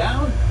shutting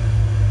down,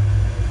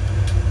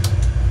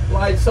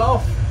 lights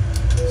off,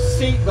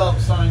 seatbelt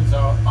signs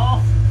are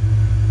off,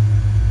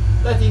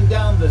 letting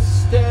down the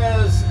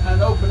stairs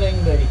and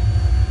opening the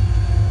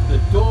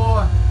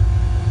door.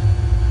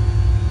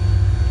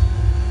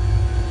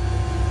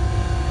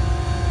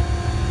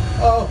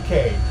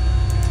 Okay,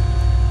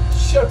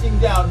 shutting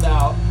down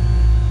now.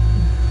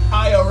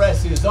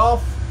 IRS is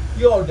off,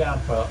 yaw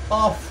damper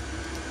off,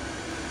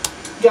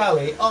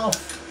 galley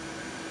off,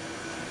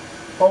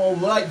 all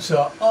lights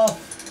are off,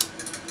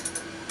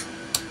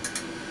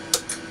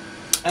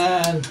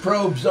 and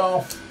probes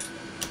off,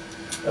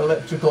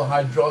 electrical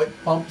hydraulic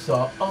pumps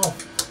are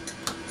off.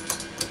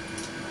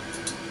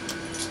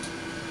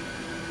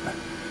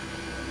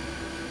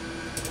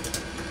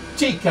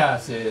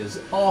 TCAS is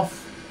off,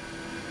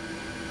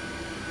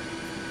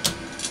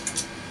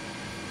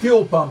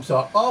 fuel pumps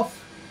are off,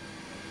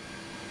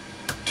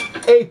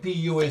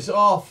 APU is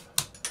off,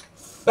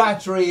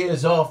 battery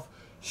is off,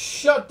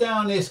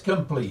 shutdown is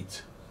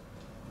complete.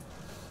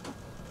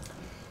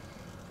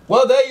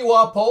 Well, there you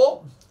are,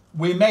 Paul.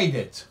 We made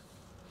it.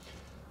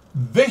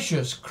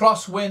 Vicious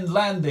crosswind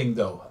landing,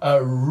 though.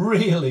 A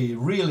really,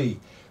 really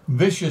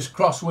vicious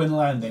crosswind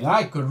landing.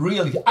 I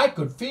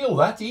could feel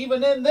that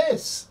even in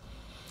this.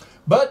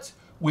 But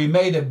we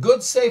made a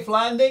good, safe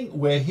landing.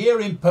 We're here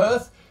in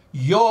Perth,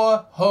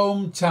 your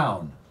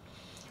hometown.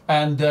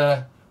 And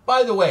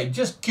by the way,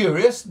 just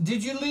curious,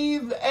 did you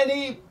leave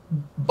any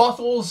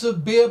bottles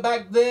of beer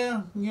back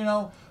there? You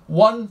know,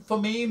 one for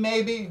me,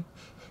 maybe?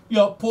 You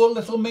know, poor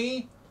little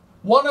me?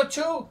 One or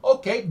two?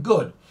 Okay,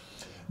 good.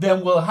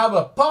 Then we'll have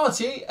a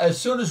party. As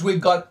soon as we've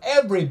got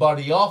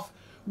everybody off,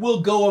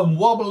 we'll go and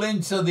wobble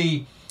into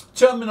the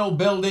terminal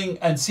building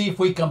and see if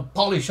we can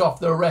polish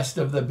off the rest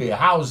of the beer.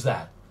 How's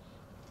that?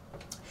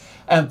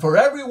 And for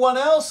everyone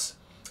else,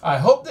 I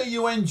hope that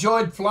you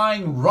enjoyed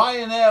flying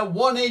Ryanair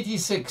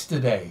 186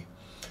 today.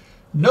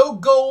 No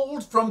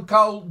gold from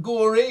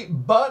Kalgoorlie,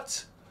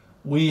 but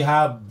we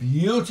have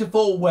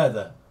beautiful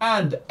weather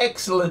and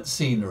excellent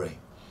scenery.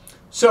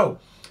 So,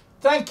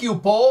 thank you,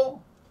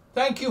 Paul.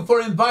 Thank you for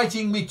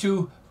inviting me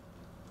to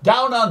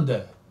Down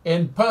Under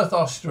in Perth,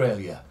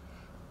 Australia.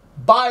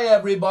 Bye,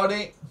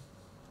 everybody.